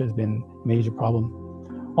 which has been a major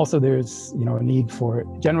problem. Also, there's a need for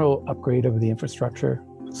general upgrade of the infrastructure,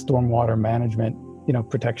 stormwater management,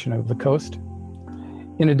 protection of the coast.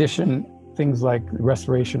 In addition, things like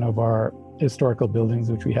restoration of our historical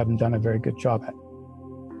buildings, which we haven't done a very good job at.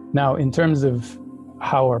 Now, in terms of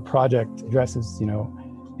how our project addresses,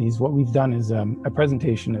 what we've done is a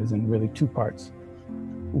presentation is in really two parts.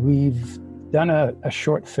 We've done a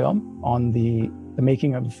short film on the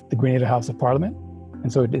making of the Grenada House of Parliament.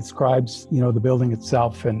 And so it describes, the building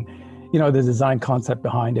itself and, the design concept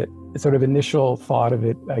behind it. The sort of initial thought of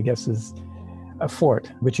it, I guess, is a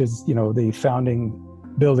fort, which is, the founding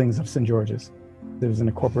buildings of St. George's. There's an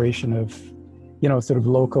incorporation of, sort of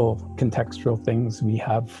local contextual things. We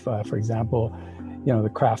have, for example, the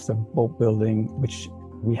crafts of boat building, which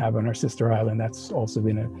we have on our sister island. That's also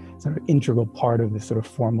been a sort of integral part of the sort of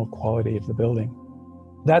formal quality of the building.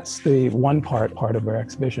 That's the one part of our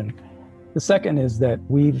exhibition. The second is that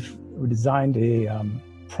we've designed a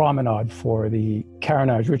promenade for the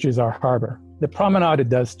Carénage, which is our harbor. The promenade, it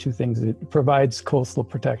does two things. It provides coastal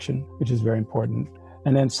protection, which is very important.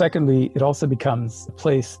 And then secondly, it also becomes a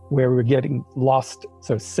place where we're getting lost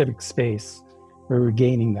sort of civic space, where we're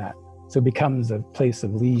gaining that. So it becomes a place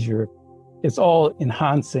of leisure. It's all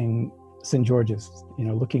enhancing St. George's,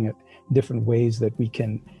 looking at different ways that we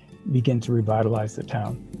can begin to revitalize the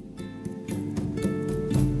town.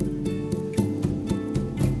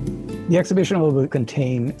 The exhibition will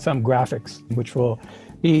contain some graphics, which will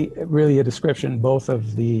be really a description both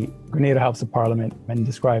of the Grenada House of Parliament and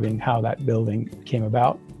describing how that building came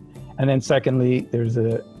about. And then secondly, there's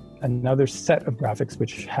another set of graphics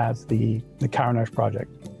which has the Carénage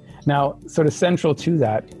project. Now, sort of central to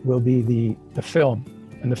that will be the film.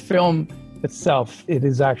 And the film itself,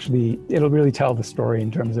 it'll really tell the story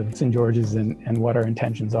in terms of St. George's and what our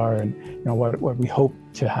intentions are and, what we hope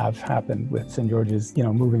to have happen with St. George's,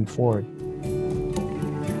 moving forward.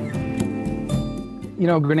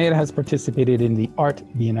 Grenada has participated in the Art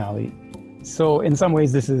Biennale. So in some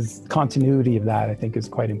ways, this is continuity of that, I think, is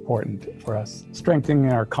quite important for us.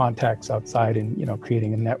 Strengthening our contacts outside and,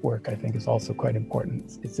 creating a network, I think, is also quite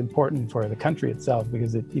important. It's important for the country itself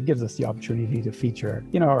because it gives us the opportunity to feature,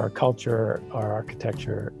 our culture, our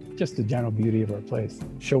architecture, just the general beauty of our place,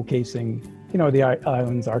 showcasing, the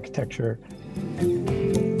island's architecture.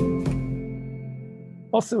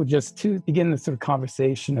 Also, just to begin the sort of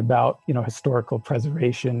conversation about, historical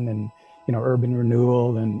preservation and urban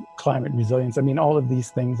renewal and climate resilience. I mean, all of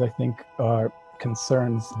these things, I think, are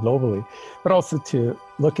concerns globally, but also to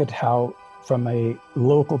look at how, from a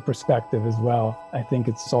local perspective as well, I think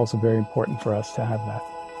it's also very important for us to have that.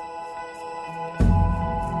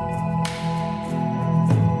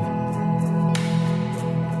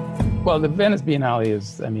 Well, the Venice Biennale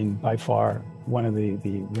is, by far one of the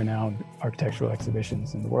renowned architectural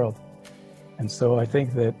exhibitions in the world. And so I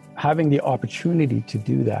think that having the opportunity to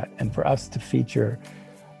do that and for us to feature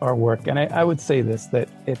our work, and I would say this, that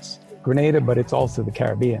it's Grenada, but it's also the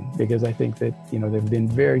Caribbean, because I think that, there have been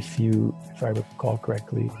very few, if I recall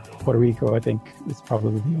correctly, Puerto Rico, I think, is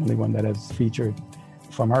probably the only one that has featured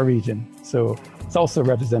from our region. So it's also a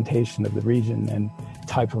representation of the region and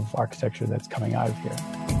type of architecture that's coming out of here.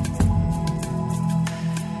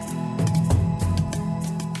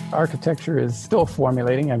 Architecture is still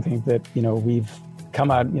formulating. I think that, we've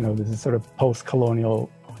come out, this is sort of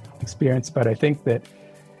post-colonial experience, but I think that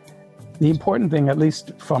the important thing, at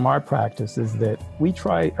least from our practice, is that we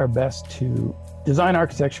try our best to design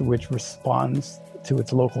architecture which responds to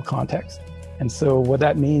its local context. And so what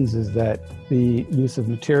that means is that the use of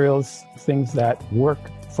materials, things that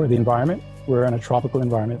work for the environment. We're in a tropical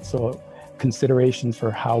environment, so considerations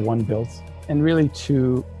for how one builds, and really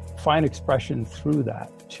to find expression through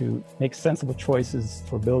that, to make sensible choices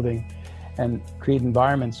for building and create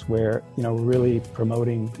environments where, really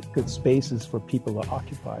promoting good spaces for people to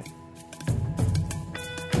occupy.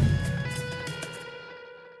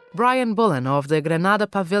 Brian Bullen of the Granada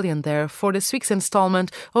Pavilion there for this week's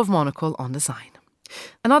installment of Monocle on Design.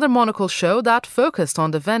 Another Monocle show that focused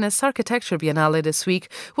on the Venice Architecture Biennale this week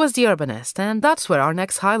was The Urbanist, and that's where our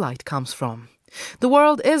next highlight comes from. The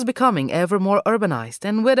world is becoming ever more urbanized,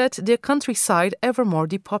 and with it, the countryside ever more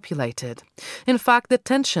depopulated. In fact, the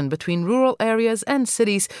tension between rural areas and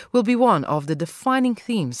cities will be one of the defining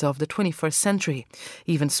themes of the 21st century,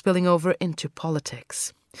 even spilling over into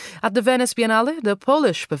politics. At the Venice Biennale, the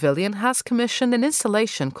Polish Pavilion has commissioned an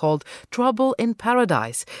installation called Trouble in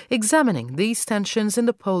Paradise, examining these tensions in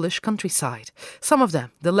the Polish countryside, some of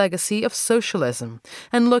them the legacy of socialism,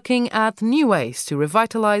 and looking at new ways to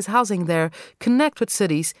revitalize housing there, connect with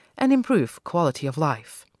cities, and improve quality of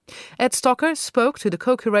life. Ed Stocker spoke to the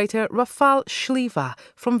co-curator Rafał Śliwa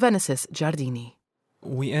from Venice's Giardini.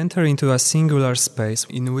 We enter into a singular space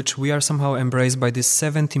in which we are somehow embraced by this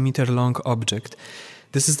 70-meter-long object.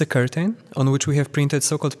 This is the curtain on which we have printed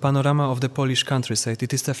so-called panorama of the Polish countryside.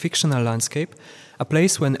 It is a fictional landscape, a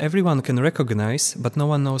place when everyone can recognize, but no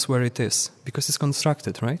one knows where it is, because it's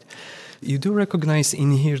constructed, right? You do recognize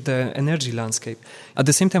in here the energy landscape. At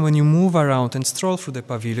the same time, when you move around and stroll through the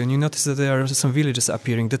pavilion, you notice that there are some villages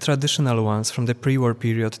appearing, the traditional ones from the pre-war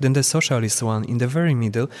period, then the socialist one in the very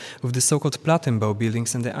middle with the so-called Plattenbau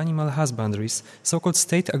buildings and the animal husbandries, so-called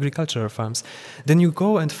state agricultural farms. Then you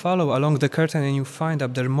go and follow along the curtain and you find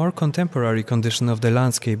up the more contemporary condition of the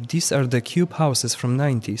landscape. These are the cube houses from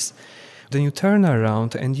 90s. Then you turn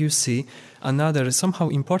around and you see another somehow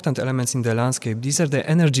important elements in the landscape. These are the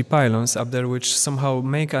energy pylons up there which somehow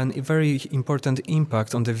make a very important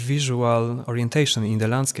impact on the visual orientation in the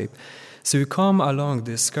landscape. So you come along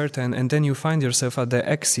this curtain and then you find yourself at the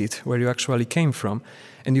exit where you actually came from,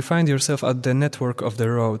 and you find yourself at the network of the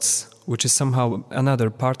roads, which is somehow another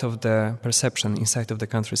part of the perception inside of the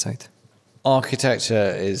countryside.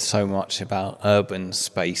 Architecture is so much about urban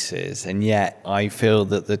spaces, and yet I feel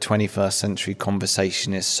that the 21st century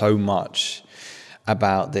conversation is so much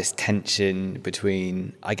about this tension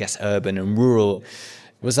between, I guess, urban and rural.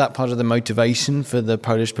 Was that part of the motivation for the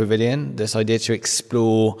Polish Pavilion, this idea to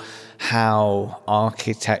explore how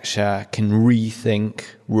architecture can rethink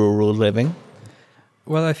rural living?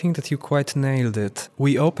 Well, I think that you quite nailed it.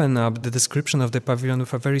 We open up the description of the pavilion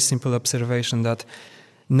with a very simple observation that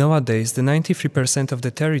nowadays, the 93% of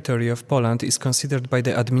the territory of Poland is considered by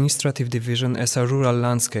the administrative division as a rural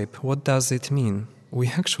landscape. What does it mean? We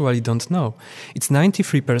actually don't know. It's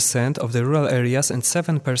 93% of the rural areas and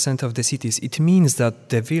 7% of the cities. It means that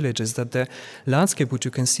the villages, that the landscape which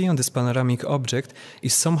you can see on this panoramic object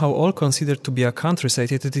is somehow all considered to be a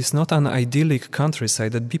countryside. It is not an idyllic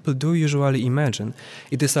countryside that people do usually imagine.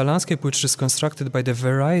 It is a landscape which is constructed by the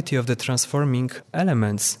variety of the transforming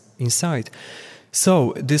elements inside.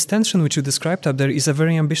 So, this tension which you described up there is a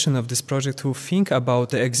very ambition of this project to think about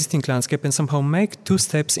the existing landscape and somehow make 2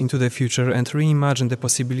 steps into the future and reimagine the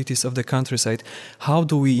possibilities of the countryside. How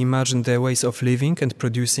do we imagine the ways of living and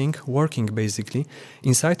producing, working basically,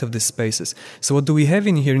 inside of these spaces? So what do we have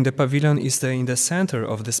in here in the pavilion is in the center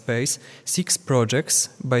of the space, 6 projects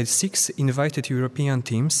by 6 invited European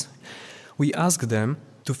teams. We ask them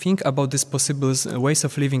to think about these possible ways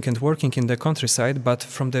of living and working in the countryside, but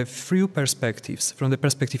from the 3 perspectives, from the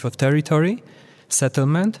perspective of territory,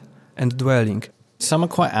 settlement, and dwelling. Some are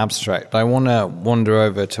quite abstract. I want to wander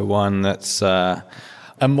over to one that's a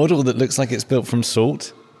model that looks like it's built from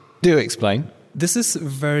salt. Do explain. This is a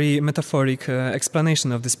very metaphoric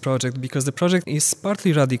explanation of this project because the project is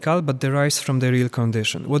partly radical but derives from the real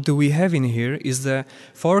condition. What do we have in here is the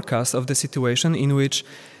forecast of the situation in which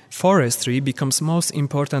forestry becomes most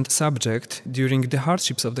important subject during the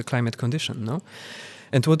hardships of the climate condition, no?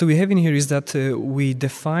 And what we have in here is that we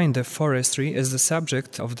define the forestry as the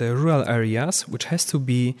subject of the rural areas, which has to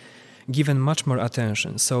be given much more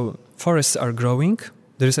attention. So forests are growing.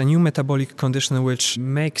 There is a new metabolic condition which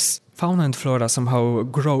makes fauna and flora somehow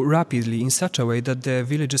grow rapidly in such a way that the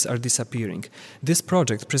villages are disappearing. This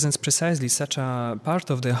project presents precisely such a part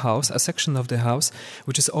of the house, a section of the house,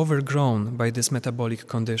 which is overgrown by this metabolic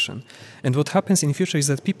condition. And what happens in future is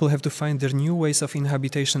that people have to find their new ways of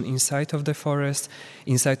inhabitation inside of the forest,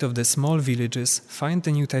 inside of the small villages, find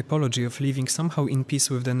the new typology of living somehow in peace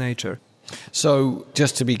with the nature. So,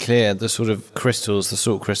 just to be clear, the sort of crystals, the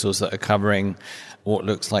salt crystals that are covering what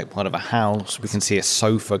looks like part of a house, we can see a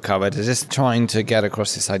sofa covered, is just trying to get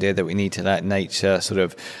across this idea that we need to let nature sort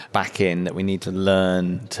of back in, that we need to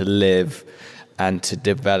learn to live and to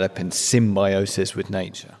develop in symbiosis with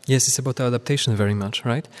nature. Yes, it's about adaptation very much,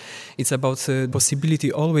 right? It's about the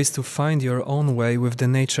possibility always to find your own way with the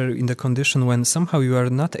nature in the condition when somehow you are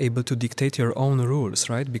not able to dictate your own rules,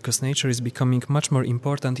 right? Because nature is becoming much more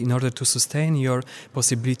important in order to sustain your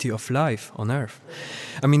possibility of life on Earth.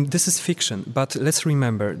 I mean, this is fiction, but let's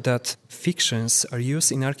remember that fictions are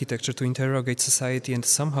used in architecture to interrogate society and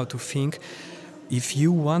somehow to think if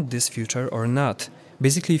you want this future or not.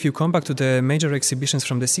 Basically, if you come back to the major exhibitions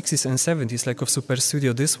from the 60s and 70s, like of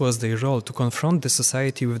Superstudio, this was their role, to confront the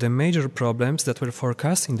society with the major problems that were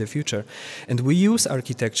forecast in the future. And we use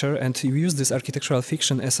architecture and we use this architectural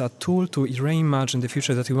fiction as a tool to reimagine the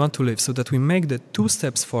future that we want to live, so that we make the 2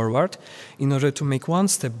 steps forward in order to make 1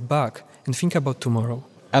 step back and think about tomorrow.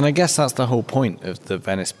 And I guess that's the whole point of the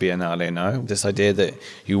Venice Biennale, no? This idea that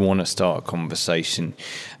you want to start a conversation.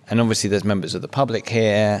 And obviously there's members of the public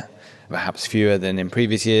here, perhaps fewer than in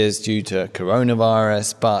previous years due to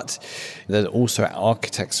coronavirus, but there's also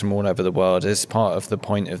architects from all over the world. As part of the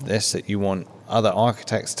point of this, that you want other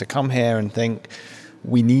architects to come here and think,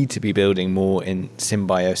 we need to be building more in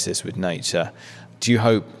symbiosis with nature. Do you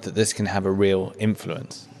hope that this can have a real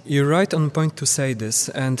influence? You're right on point to say this,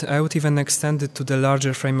 and I would even extend it to the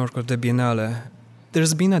larger framework of the Biennale.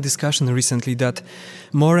 There's been a discussion recently that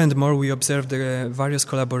more and more we observe the various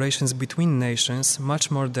collaborations between nations, much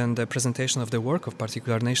more than the presentation of the work of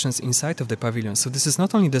particular nations inside of the pavilion. So this is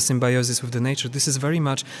not only the symbiosis with the nature, this is very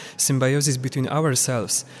much symbiosis between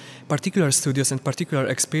ourselves, particular studios and particular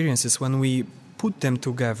experiences. When we put them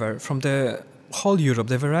together from the whole Europe,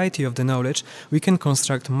 the variety of the knowledge, we can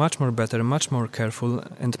construct much more better, much more careful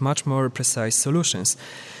and much more precise solutions.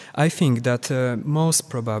 I think that most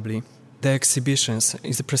probably the exhibitions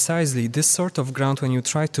is precisely this sort of ground when you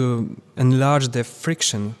try to enlarge the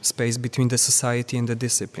friction space between the society and the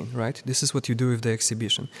discipline, right? This is what you do with the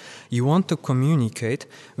exhibition. You want to communicate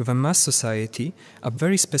with a mass society a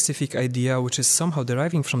very specific idea which is somehow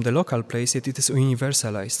deriving from the local place, yet it is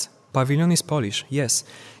universalized. Pavilion is Polish, yes,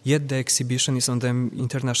 yet the exhibition is on the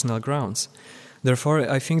international grounds. Therefore,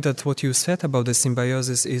 I think that what you said about the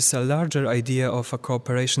symbiosis is a larger idea of a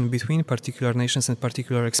cooperation between particular nations and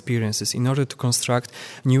particular experiences in order to construct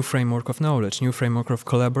new framework of knowledge, new framework of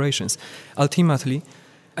collaborations. Ultimately,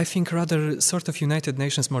 I think rather sort of United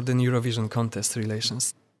Nations more than Eurovision contest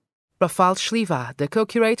relations. Rafał Śliwa, the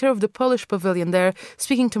co-curator of the Polish pavilion there,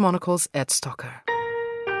 speaking to Monocle's Ed Stocker.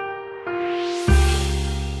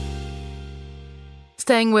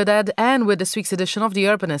 Staying with Ed and with this week's edition of The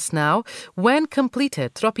Urbanist now, when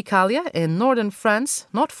completed, Tropicalia in northern France,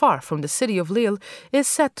 not far from the city of Lille, is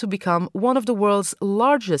set to become one of the world's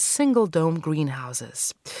largest single-dome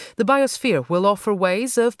greenhouses. The biosphere will offer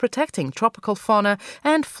ways of protecting tropical fauna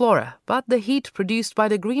and flora, but the heat produced by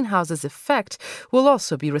the greenhouse's effect will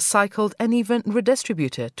also be recycled and even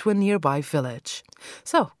redistributed to a nearby village.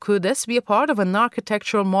 So, could this be a part of an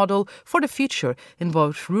architectural model for the future in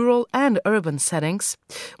both rural and urban settings?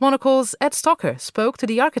 Monocle's Ed Stocker spoke to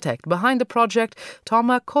the architect behind the project,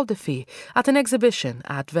 Thomas Coldefi, at an exhibition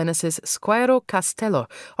at Venice's Square Castello,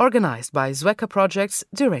 organised by Zuecca Projects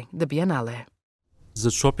during the Biennale. The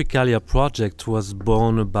Tropicalia project was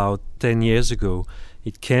born about 10 years ago.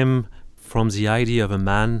 It came from the idea of a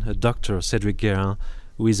man, a doctor, Cédric Guérin,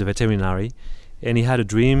 who is a veterinary, and he had a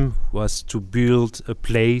dream was to build a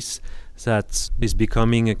place that is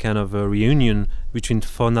becoming a kind of a reunion between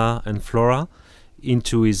fauna and flora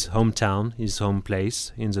into his hometown, his home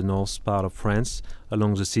place in the north part of France,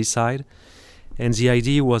 along the seaside. And the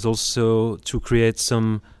idea was also to create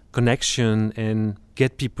some connection and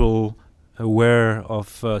get people aware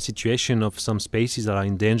of a situation of some species that are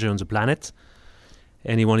in danger on the planet.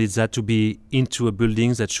 And he wanted that to be into a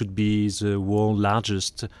building that should be the world's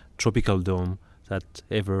largest tropical dome that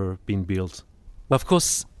ever been built. Of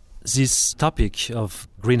course, this topic of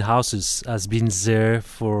greenhouses has been there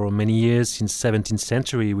for many years. Since 17th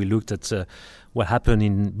century, we looked at what happened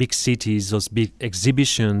in big cities, those big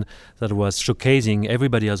exhibitions that was showcasing.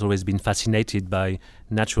 Everybody has always been fascinated by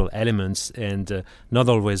natural elements, and not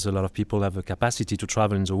always a lot of people have a capacity to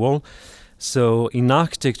travel in the world. So in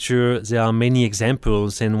architecture, there are many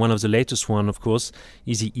examples, and one of the latest one, of course,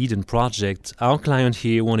 is the Eden project. Our client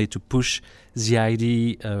here wanted to push the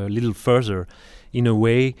idea a little further in a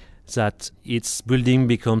way that its building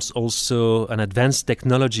becomes also an advanced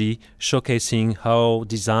technology showcasing how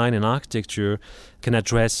design and architecture can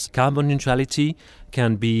address carbon neutrality,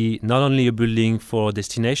 can be not only a building for a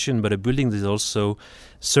destination, but a building that is also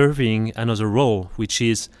serving another role, which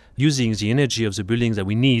is using the energy of the building that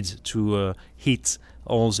we need to heat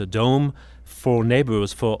all the dome for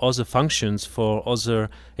neighbors, for other functions, for other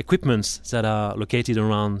equipments that are located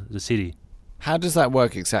around the city. How does that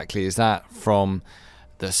work exactly? Is that from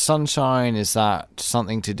the sunshine? Is that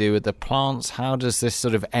something to do with the plants? How does this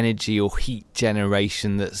sort of energy or heat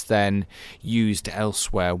generation that's then used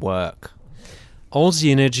elsewhere work? All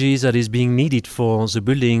the energy that is being needed for the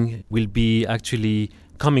building will be actually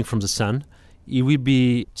coming from the sun. It will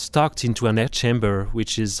be stocked into an air chamber,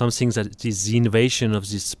 which is something that is the innovation of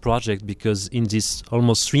this project, because in this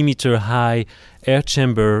almost 3-meter high air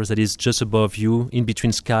chamber that is just above you, in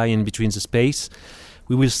between sky and between the space,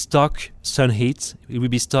 we will stock sun heat. It will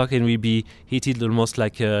be stocked and will be heated almost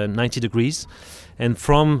like 90 degrees. And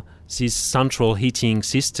from this central heating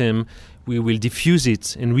system, we will diffuse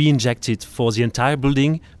it and re-inject it for the entire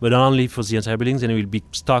building, but not only for the entire building, then it will be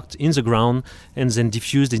stocked in the ground and then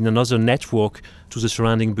diffused in another network to the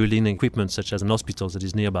surrounding building equipment, such as an hospital that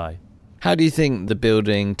is nearby. How do you think the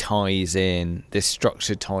building ties in, this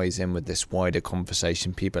structure ties in with this wider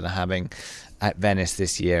conversation people are having at Venice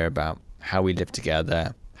this year about how we live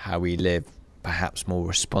together, how we live perhaps more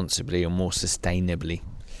responsibly or more sustainably?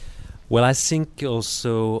 Well, I think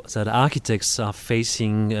also that architects are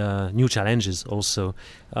facing new challenges also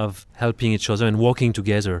of helping each other and working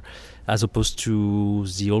together, as opposed to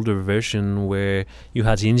the older version where you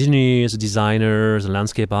had the engineers, the designers, the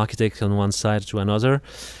landscape architects on one side to another.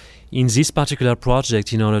 In this particular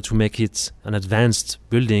project, in order to make it an advanced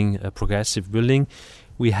building, a progressive building,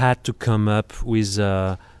 we had to come up with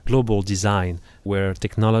a global design where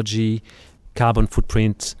technology, carbon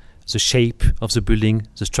footprint, the shape of the building,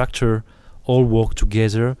 the structure, all work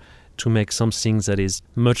together to make something that is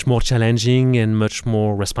much more challenging and much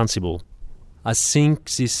more responsible. I think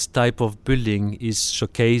this type of building is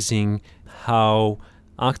showcasing how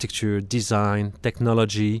architecture, design,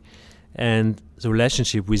 technology, and the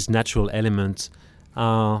relationship with natural elements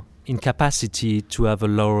are in capacity to have a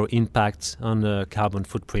lower impact on the carbon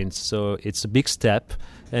footprint. So it's a big step,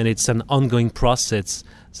 and it's an ongoing process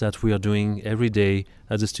that we are doing every day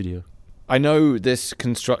at the studio. I know this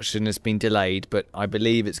construction has been delayed, but I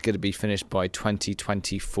believe it's going to be finished by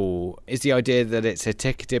 2024. Is the idea that it's a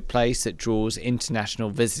ticketed place that draws international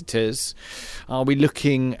visitors? Are we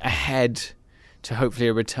looking ahead to hopefully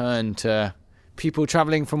a return to people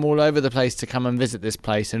travelling from all over the place to come and visit this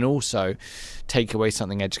place and also take away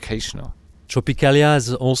something educational? Tropicalia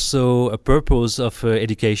has also a purpose of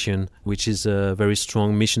education, which is a very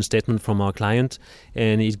strong mission statement from our client.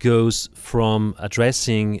 And it goes from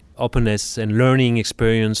addressing openness and learning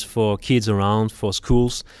experience for kids around, for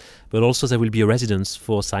schools, but also there will be a residence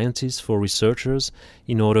for scientists, for researchers,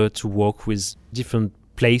 in order to work with different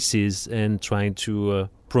places and trying to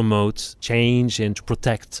promote change and to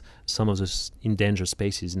protect some of the endangered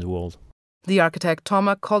species in the world. The architect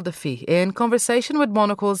Thomas Koldefy in conversation with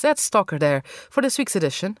Monocle's Ed Stocker there for this week's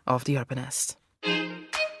edition of The Urbanist.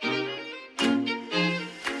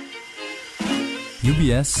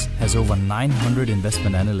 UBS has over 900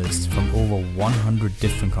 investment analysts from over 100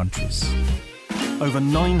 different countries. Over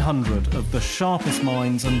 900 of the sharpest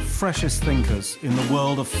minds and freshest thinkers in the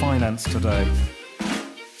world of finance today.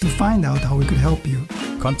 To find out how we could help you,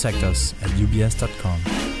 contact us at ubs.com.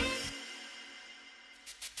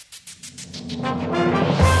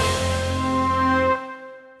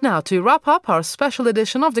 Now, to wrap up our special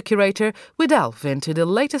edition of The Curator, we delve into the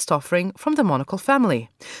latest offering from the Monocle family.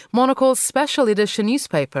 Monocle's special edition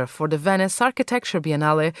newspaper for the Venice Architecture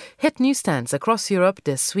Biennale hit newsstands across Europe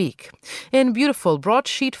this week. In beautiful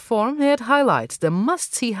broadsheet form, it highlights the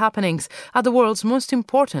must-see happenings at the world's most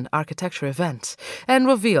important architecture event and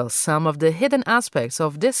reveals some of the hidden aspects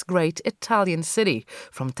of this great Italian city,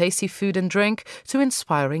 from tasty food and drink to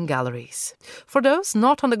inspiring galleries. For those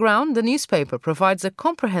not on the ground, the newspaper provides a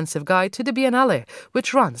comprehensive guide to the Biennale,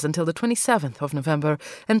 which runs until the 27th of November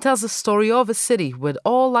and tells the story of a city we'd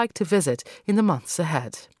all like to visit in the months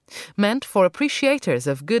ahead. Meant for appreciators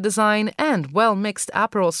of good design and well-mixed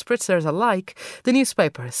Aperol spritzers alike, the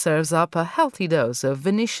newspaper serves up a healthy dose of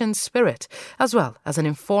Venetian spirit, as well as an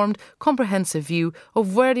informed, comprehensive view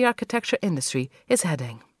of where the architecture industry is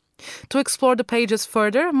heading. To explore the pages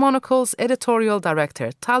further, Monocle's editorial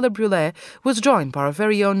director, Tyler Brulé, was joined by our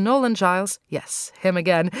very own Nolan Giles, yes, him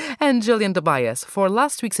again, and Gillian Tobias for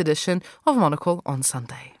last week's edition of Monocle on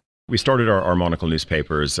Sunday. We started our Monocle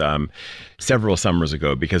newspapers several summers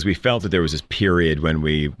ago because we felt that there was this period when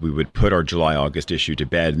we would put our July-August issue to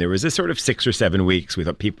bed, and there was this sort of 6 or 7 weeks. We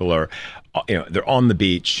thought people are, they're on the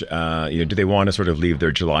beach. Do they want to sort of leave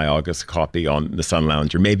their July-August copy on the Sun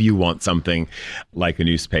Lounge, or maybe you want something like a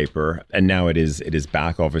newspaper? And now it is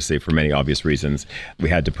back, obviously, for many obvious reasons. We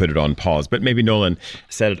had to put it on pause, but maybe Nolan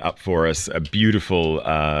set it up for us. A beautiful,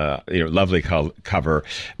 lovely cover,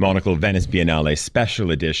 Monocle Venice Biennale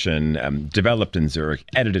special edition. Developed in Zurich,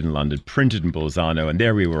 edited in London, printed in Bolzano, and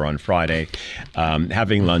there we were on Friday,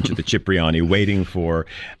 having lunch at the Cipriani, waiting for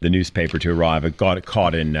the newspaper to arrive. It got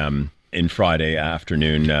caught in Friday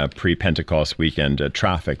afternoon, pre-Pentecost weekend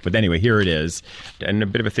traffic. But anyway, here it is, and a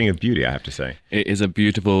bit of a thing of beauty, I have to say. It is a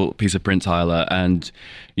beautiful piece of print, Tyler, and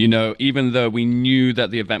even though we knew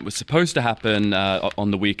that the event was supposed to happen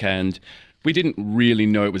on the weekend, we didn't really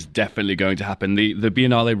know it was definitely going to happen. The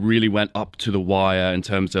Biennale really went up to the wire in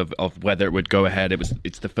terms of whether it would go ahead.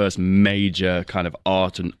 It's the first major kind of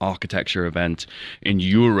art and architecture event in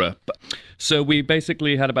Europe. So we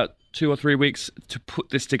basically had about 2 or 3 weeks to put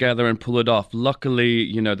this together and pull it off.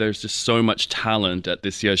 Luckily, there's just so much talent at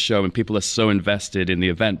this year's show, and people are so invested in the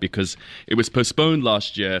event because it was postponed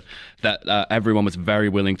last year that everyone was very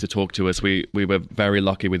willing to talk to us. We were very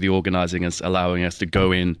lucky with the organizing us, allowing us to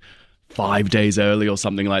go in 5 days early or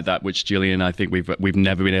something like that, which Gillian, I think we've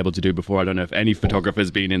never been able to do before. I don't know if any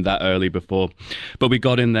photographer's been in that early before, but we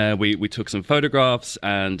got in there, we took some photographs,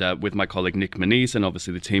 and with my colleague Nick Manise and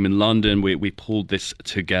obviously the team in London, we pulled this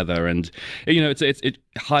together. And it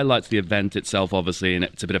highlights the event itself, obviously, and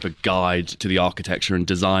it's a bit of a guide to the architecture and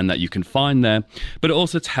design that you can find there, but it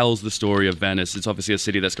also tells the story of Venice. It's obviously a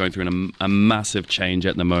city that's going through a massive change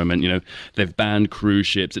at the moment. They've banned cruise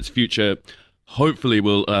ships. Its future hopefully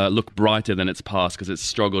will look brighter than its past, because it's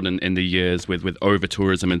struggled in the years with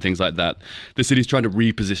over-tourism and things like that. The city's trying to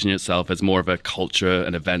reposition itself as more of a culture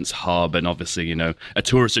and events hub, and obviously, a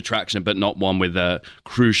tourist attraction, but not one with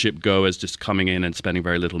cruise ship goers just coming in and spending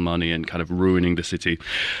very little money and kind of ruining the city.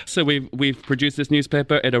 So we've produced this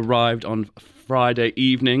newspaper. It arrived on Friday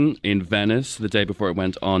evening in Venice, the day before it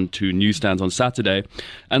went on to newsstands on Saturday.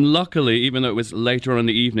 And luckily, even though it was later on in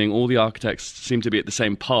the evening, all the architects seemed to be at the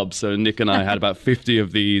same pub. So Nick and I had about 50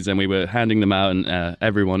 of these, and we were handing them out, and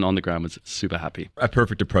everyone on the ground was super happy. A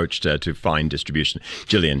perfect approach to fine distribution.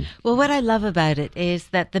 Gillian? Well, what I love about it is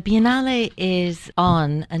that the Biennale is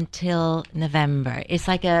on until November. It's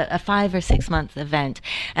like a 5 or 6 month event.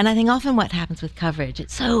 And I think often what happens with coverage,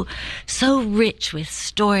 it's so rich with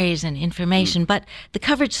stories and information, but the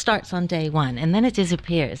coverage starts on day one and then it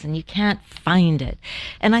disappears and you can't find it.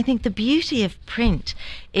 And I think the beauty of print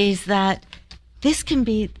is that this can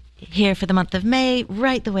be here for the month of May,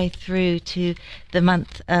 right the way through to the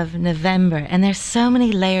month of November. And there's so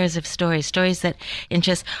many layers of stories that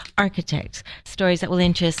interest architects, stories that will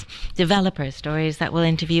interest developers, stories that will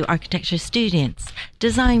interview architecture students,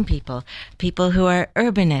 design people, people who are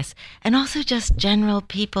urbanists, and also just general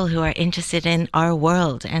people who are interested in our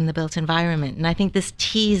world and the built environment. And I think this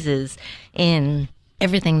teases in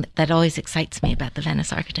everything that always excites me about the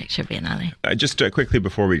Venice Architecture Biennale. Just quickly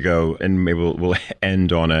before we go, and maybe we'll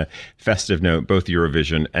end on a festive note, both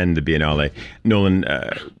Eurovision and the Biennale. Nolan,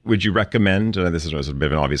 would you recommend, this is a bit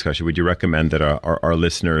of an obvious question, would you recommend that our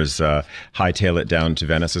listeners hightail it down to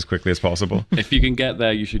Venice as quickly as possible? If you can get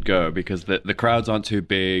there, you should go, because the crowds aren't too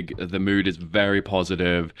big, the mood is very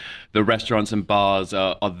positive, the restaurants and bars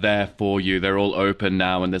are there for you, they're all open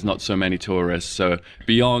now, and there's not so many tourists. So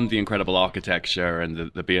beyond the incredible architecture and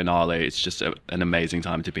the Biennale, it's just an amazing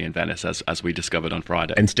time to be in Venice, as we discovered on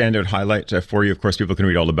Friday. And standout highlight for you, of course, people can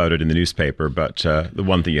read all about it in the newspaper, but the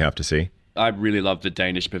one thing you have to see? I really love the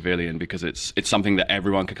Danish Pavilion because it's something that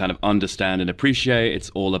everyone can kind of understand and appreciate. It's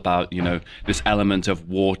all about, this element of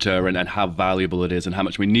water and how valuable it is and how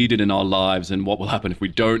much we need it in our lives and what will happen if we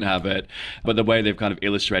don't have it. But the way they've kind of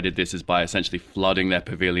illustrated this is by essentially flooding their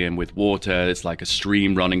pavilion with water. It's like a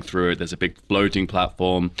stream running through it. There's a big floating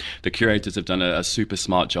platform. The curators have done a super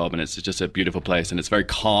smart job, and it's just a beautiful place. And it's very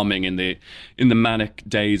calming in the manic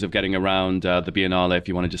days of getting around the Biennale. If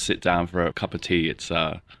you want to just sit down for a cup of tea, it's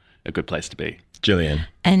a good place to be. Gillian.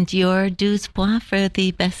 And your 12 points for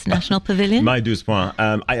the best national pavilion? My 12 points.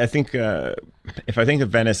 I think if I think of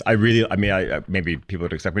Venice, maybe people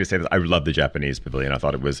would expect me to say this. I love the Japanese pavilion. I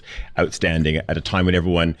thought it was outstanding at a time when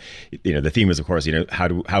everyone, the theme is, of course,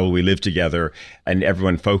 how will we live together? And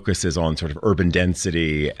everyone focuses on sort of urban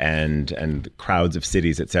density and crowds of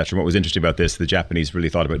cities, etc. What was interesting about this, the Japanese really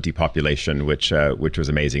thought about depopulation, which was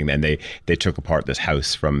amazing. And they took apart this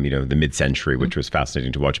house from, the mid-century, which was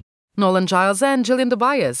fascinating to watch. Nolan Giles and Gillian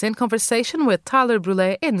Tobias in conversation with Tyler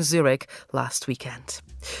Brûlé in Zurich last weekend.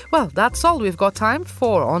 Well, that's all we've got time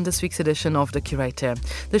for on this week's edition of The Curator.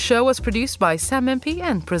 The show was produced by Sam Impey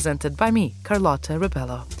and presented by me, Carlotta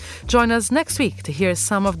Rebello. Join us next week to hear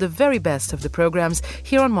some of the very best of the programmes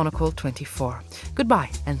here on Monocle 24. Goodbye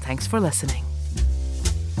and thanks for listening.